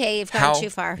 Okay, you've gone too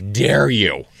far. How dare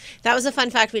you? That was a fun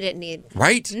fact we didn't need.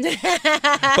 Right?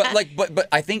 but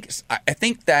I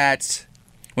think that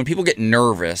when people get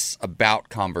nervous about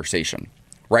conversation,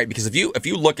 right? Because if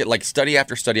you look at like study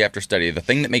after study after study, the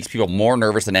thing that makes people more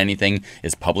nervous than anything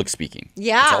is public speaking.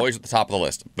 Yeah. It's always at the top of the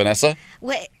list. Vanessa?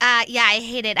 Wait, yeah, I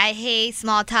hate it. I hate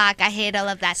small talk. I hate all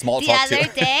of that. Small the talk, other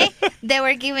too. day, they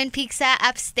were giving pizza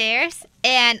upstairs,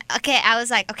 and I was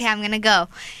like, okay, I'm going to go.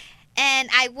 And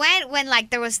I went when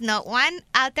like there was no one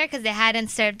out there because they hadn't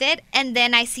served it. And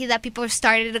then I see that people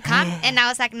started to come, and I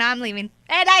was like, no, I'm leaving.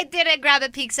 And I didn't grab a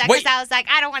pizza because I was like,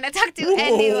 I don't want to talk to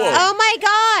anyone. Oh my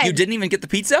God. You didn't even get the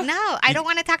pizza? No, I don't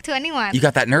want to talk to anyone. You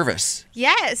got that nervous.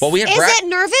 Yes. Well, we had Is it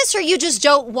nervous or you just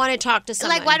don't want to talk to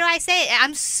someone? Like, why do I say it?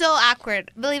 I'm so awkward.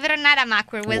 Believe it or not, I'm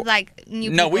awkward with like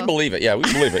new people. No, we believe it. Yeah, we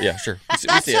believe it. Yeah, sure.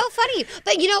 That's so funny.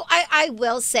 But I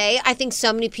will say, I think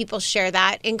so many people share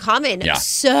that in common. Yeah.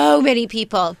 So many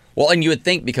people. Well, and you would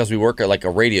think because we work at like a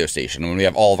radio station, when we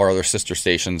have all of our other sister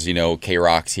stations,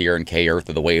 K-Rock's here and K-Earth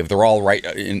of the Wave, they're all right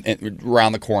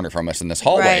around the corner from us in this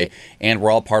hallway, Right. and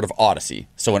we're all part of Odyssey.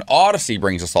 So when Odyssey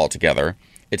brings us all together,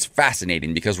 it's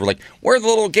fascinating because we're like, we're the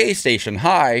little gay station.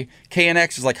 Hi.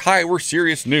 KNX is like, hi, we're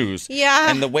serious news. Yeah.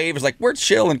 And the Wave is like, we're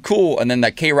chill and cool. And then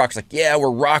that K-Rock's like, yeah,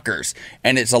 we're rockers.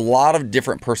 And it's a lot of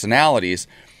different personalities,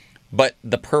 but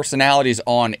the personalities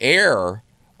on air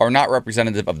are not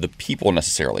representative of the people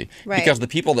necessarily. Right. Because the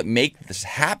people that make this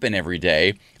happen every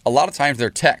day, a lot of times they're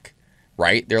tech,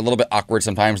 right? They're a little bit awkward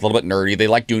sometimes, a little bit nerdy. They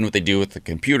like doing what they do with the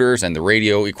computers and the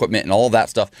radio equipment and all of that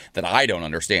stuff that I don't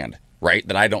understand, right?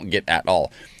 That I don't get at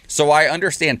all. So I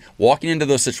understand walking into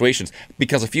those situations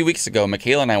because a few weeks ago,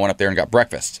 Michaela and I went up there and got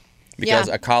breakfast because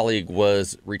a colleague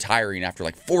was retiring after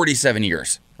like 47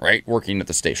 years, right? Working at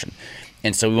the station.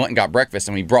 And so we went and got breakfast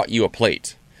and we brought you a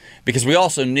plate because we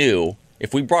also knew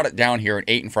if we brought it down here and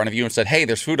ate in front of you and said, hey,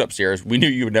 there's food upstairs, we knew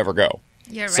you would never go.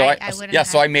 You're so right. I wouldn't have.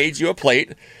 So I made you a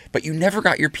plate, but you never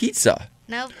got your pizza.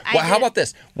 Nope. Well, how about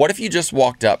this? What if you just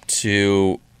walked up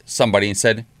to somebody and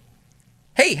said,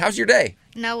 hey, how's your day?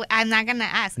 No, I'm not going to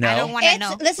ask. No? I don't want to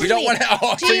know. Listen You to don't me. want to.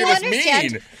 Oh, Do so you you're just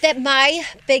understand mean. that my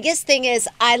biggest thing is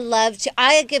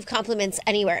I give compliments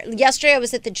anywhere. Yesterday I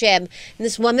was at the gym and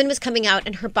this woman was coming out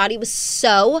and her body was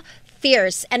so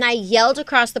fierce and I yelled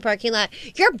across the parking lot,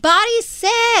 your body's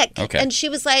sick. Okay. And she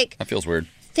was like, That feels weird.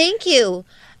 thank you.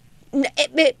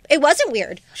 It wasn't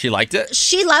weird. She liked it?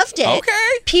 She loved it. Okay.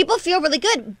 People feel really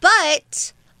good,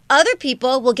 but other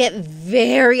people will get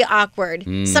very awkward.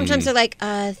 Sometimes they're like,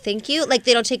 thank you. Like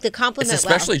they don't take the compliment It's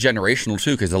especially generational,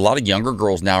 too, because a lot of younger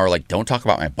girls now are like, don't talk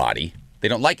about my body. They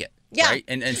don't like it. Yeah. Right?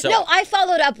 And so, no, I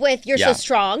followed up with "You're Yeah. so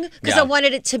strong" because Yeah. I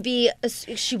wanted it to be.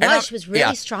 She was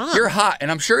really strong. You're hot,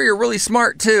 and I'm sure you're really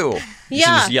smart, too. You should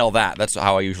Yeah. just yell that. That's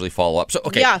how I usually follow up. So,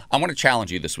 okay, Yeah. I'm going to challenge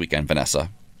you this weekend, Vanessa.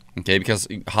 Okay, because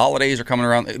holidays are coming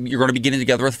around. You're going to be getting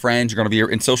together with friends. You're going to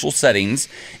be in social settings.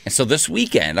 And so this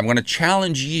weekend, I'm going to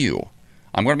challenge you.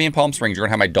 I'm going to be in Palm Springs. You're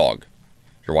going to have my dog.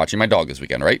 You're watching my dog this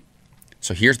weekend, right?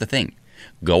 So here's the thing.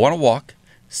 Go on a walk.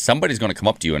 Somebody's going to come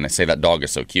up to you and say that dog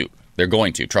is so cute. They're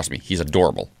going to. Trust me. He's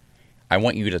adorable. I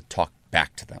want you to talk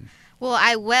back to them. Well,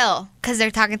 I will, because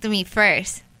they're talking to me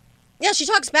first. Yeah, she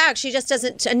talks back. She just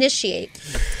doesn't initiate.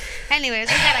 Anyways,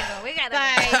 we gotta go. We gotta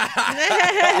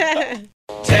go.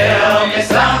 Tell me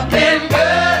something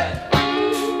good.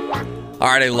 All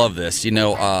right, I love this. You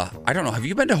know, I don't know. Have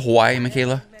you been to Hawaii,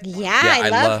 Michaela? Yeah, I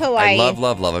love Hawaii. I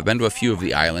love. I've been to a few of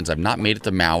the islands. I've not made it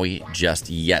to Maui just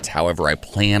yet. However, I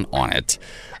plan on it.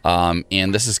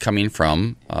 And this is coming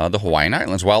from the Hawaiian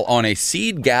Islands. While on a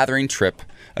seed gathering trip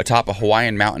atop a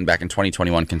Hawaiian mountain back in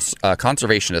 2021,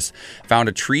 conservationists found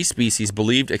a tree species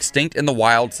believed extinct in the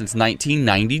wild since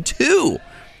 1992.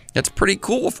 That's pretty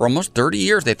cool. For almost 30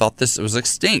 years, they thought this was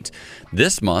extinct.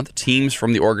 This month, teams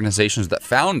from the organizations that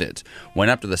found it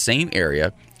went up to the same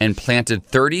area and planted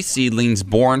 30 seedlings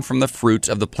born from the fruits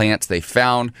of the plants they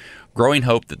found, growing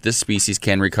hope that this species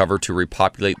can recover to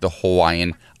repopulate the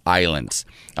Hawaiian Islands.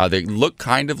 They look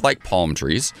kind of like palm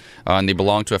trees, and they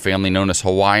belong to a family known as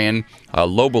Hawaiian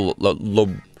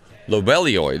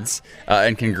lobelioids,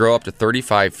 and can grow up to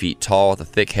 35 feet tall with a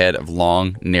thick head of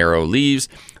long, narrow leaves.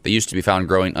 They used to be found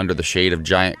growing under the shade of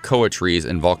giant koa trees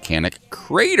in volcanic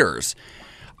craters.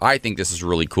 I think this is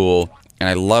really cool, and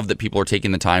I love that people are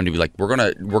taking the time to be like, we're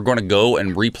gonna go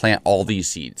and replant all these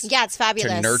seeds. Yeah, it's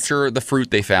fabulous. To nurture the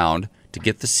fruit they found, to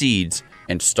get the seeds,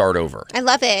 and start over. I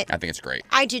love it. I think it's great.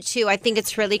 I do too. I think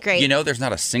it's really great. You know, there's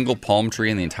not a single palm tree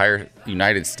in the entire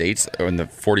United States, or in the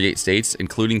 48 states,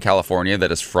 including California, that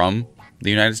is from the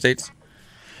United States.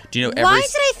 Do you know Why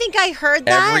did I think I heard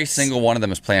that? Every single one of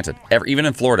them is planted. Even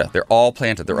in Florida, they're all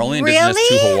planted. They're only indigenous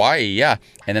to Hawaii, yeah.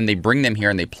 And then they bring them here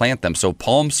and they plant them. So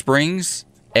Palm Springs,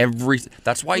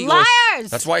 that's why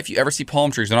that's why if you ever see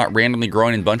palm trees, they're not randomly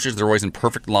growing in bunches. They're always in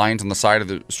perfect lines on the side of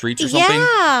the streets or something.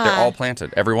 Yeah. They're all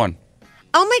planted, every one.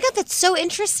 Oh my God, that's so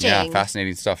interesting. Yeah,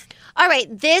 fascinating stuff. All right,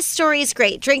 this story is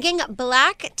great. Drinking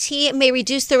black tea may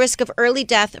reduce the risk of early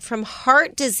death from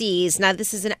heart disease. Now,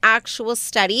 this is an actual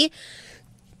study.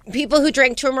 People who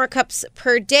drank 2 or more cups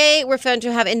per day were found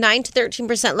to have a 9 to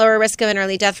 13% lower risk of an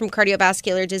early death from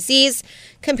cardiovascular disease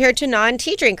compared to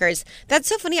non-tea drinkers. That's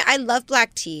so funny. I love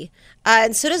black tea.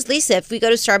 And so does Lisa. If we go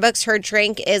to Starbucks, her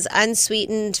drink is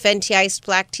unsweetened, venti iced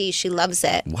black tea. She loves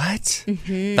it. What?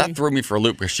 Mm-hmm. That threw me for a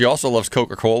loop because she also loves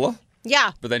Coca-Cola.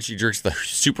 Yeah. But then she drinks the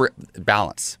super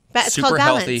balance. It's super called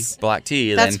healthy balance. Black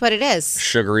tea. That's then what it is.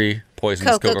 Sugary,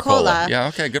 poisonous Coca-Cola. Yeah,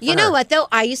 okay, good for her. You know what, though?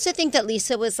 I used to think that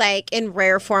Lisa was like in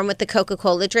rare form with the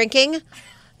Coca-Cola drinking.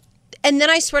 And then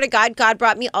I swear to God, God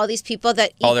brought me all these people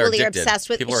that equally are obsessed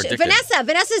with. People are addicted.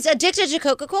 Vanessa's addicted to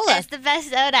Coca-Cola. It's the best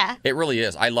soda. It really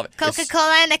is. I love it.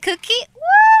 Coca-Cola and a cookie?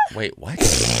 Woo! Wait, what?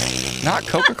 Not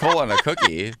Coca-Cola and a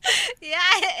cookie. Yeah,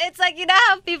 it's like, you know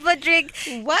how people drink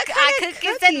what kind of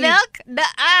cookies and milk?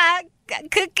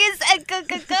 Cookies and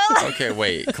Coca-Cola. Okay,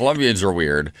 wait. Colombians are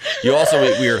weird. You also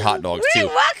eat weird hot dogs, too.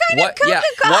 What kind of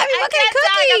Coca-Cola? What kind of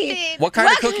cookie? What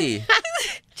kind of cookie?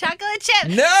 Chocolate chip.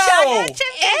 No! Chocolate chip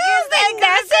cookies.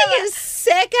 Vanessa, you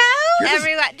sicko.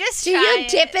 Everyone, just do try you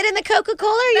dip it in the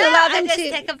Coca-Cola or you allow them I just to?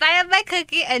 take a bite of my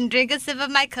cookie and drink a sip of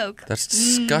my Coke. That's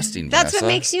disgusting, That's Vanessa.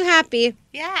 what makes you happy.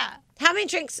 Yeah. How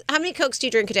many Cokes do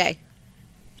you drink a day?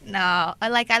 No, I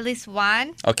like at least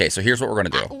one. Okay, so here's what we're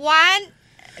going to do. Wait.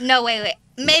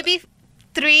 Maybe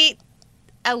 3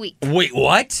 a week. Wait,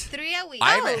 what? 3 a week.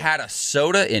 I haven't had a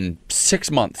soda in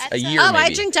 6 months, a year maybe.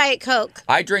 I drink Diet Coke.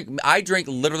 I drink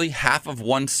literally half of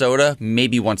one soda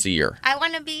maybe once a year. I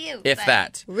want to be you. If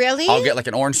that. Really? I'll get like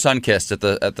an orange Sunkist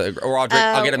or I'll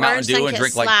get a Mountain Dew and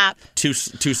drink like two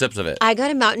sips of it. I got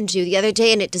a Mountain Dew the other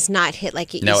day and it does not hit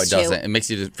like it used to. No, it doesn't. It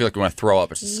makes you feel like you want to throw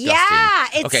up. It's disgusting.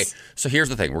 Yeah, Okay, so here's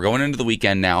the thing. We're going into the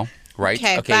weekend now. Right?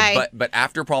 Okay, bye. But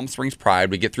after Palm Springs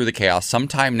Pride, we get through the chaos.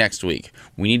 Sometime next week,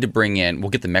 we need to we'll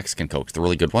get the Mexican Cokes, the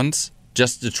really good ones,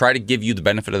 just to try to give you the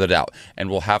benefit of the doubt. And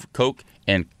we'll have Coke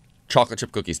and chocolate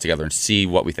chip cookies together and see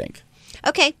what we think.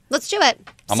 Okay, let's do it.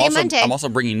 See you Monday. I'm also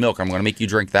bringing milk. I'm going to make you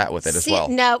drink that with it as well.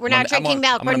 No, we're not drinking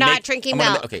milk. We're not drinking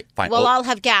milk. Okay, fine. We'll all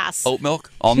have gas. Oat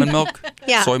milk, almond milk,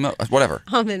 yeah. Soy milk, whatever.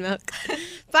 Almond milk.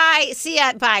 Bye. See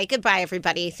ya. Bye. Goodbye,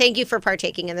 everybody. Thank you for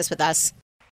partaking in this with us.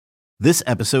 This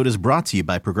episode is brought to you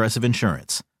by Progressive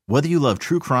Insurance. Whether you love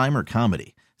true crime or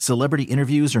comedy, celebrity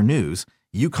interviews or news,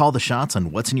 you call the shots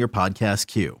on what's in your podcast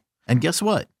queue. And guess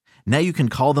what? Now you can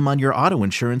call them on your auto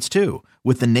insurance too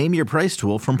with the Name Your Price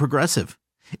tool from Progressive.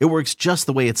 It works just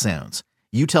the way it sounds.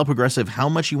 You tell Progressive how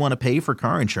much you want to pay for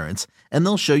car insurance, and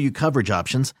they'll show you coverage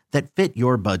options that fit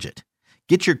your budget.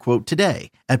 Get your quote today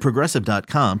at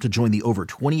Progressive.com to join the over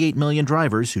 28 million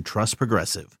drivers who trust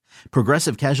Progressive.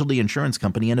 Progressive Casualty Insurance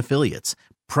Company and Affiliates.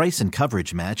 Price and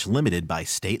coverage match limited by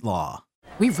state law.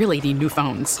 We really need new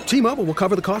phones. T-Mobile will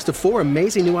cover the cost of 4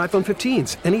 amazing new iPhone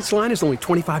 15s, and each line is only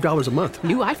 $25 a month.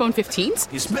 New iPhone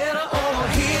 15s? It's better over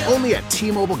here. Only at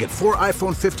T-Mobile, get 4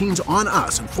 iPhone 15s on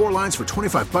us and 4 lines for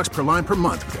 $25 per line per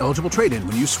month with eligible trade-in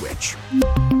when you switch.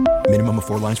 Minimum of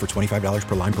 4 lines for $25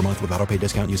 per line per month with autopay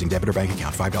discount using debit or bank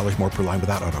account. $5 more per line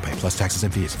without autopay, plus taxes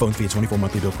and fees. Phone fee at 24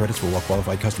 monthly bill credits for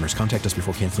well-qualified customers. Contact us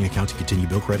before canceling account to continue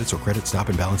bill credits or credit stop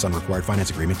and balance on required finance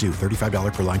agreement due.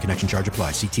 $35 per line connection charge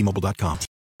applies. See T-Mobile.com.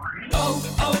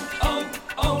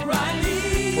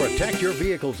 O'Reilly. Protect your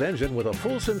vehicle's engine with a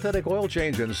full synthetic oil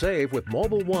change and save with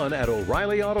Mobile One at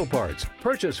O'Reilly Auto Parts.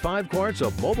 Purchase 5 quarts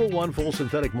of Mobile One full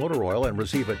synthetic motor oil and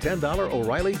receive a $10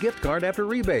 O'Reilly gift card after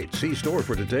rebate. See store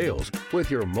for details. With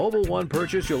your Mobile One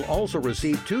purchase, you'll also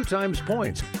receive 2 times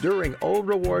points during O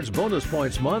Rewards Bonus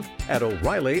Points Month at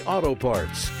O'Reilly Auto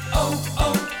Parts.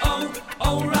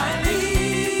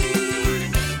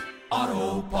 O'Reilly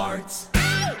Auto Parts.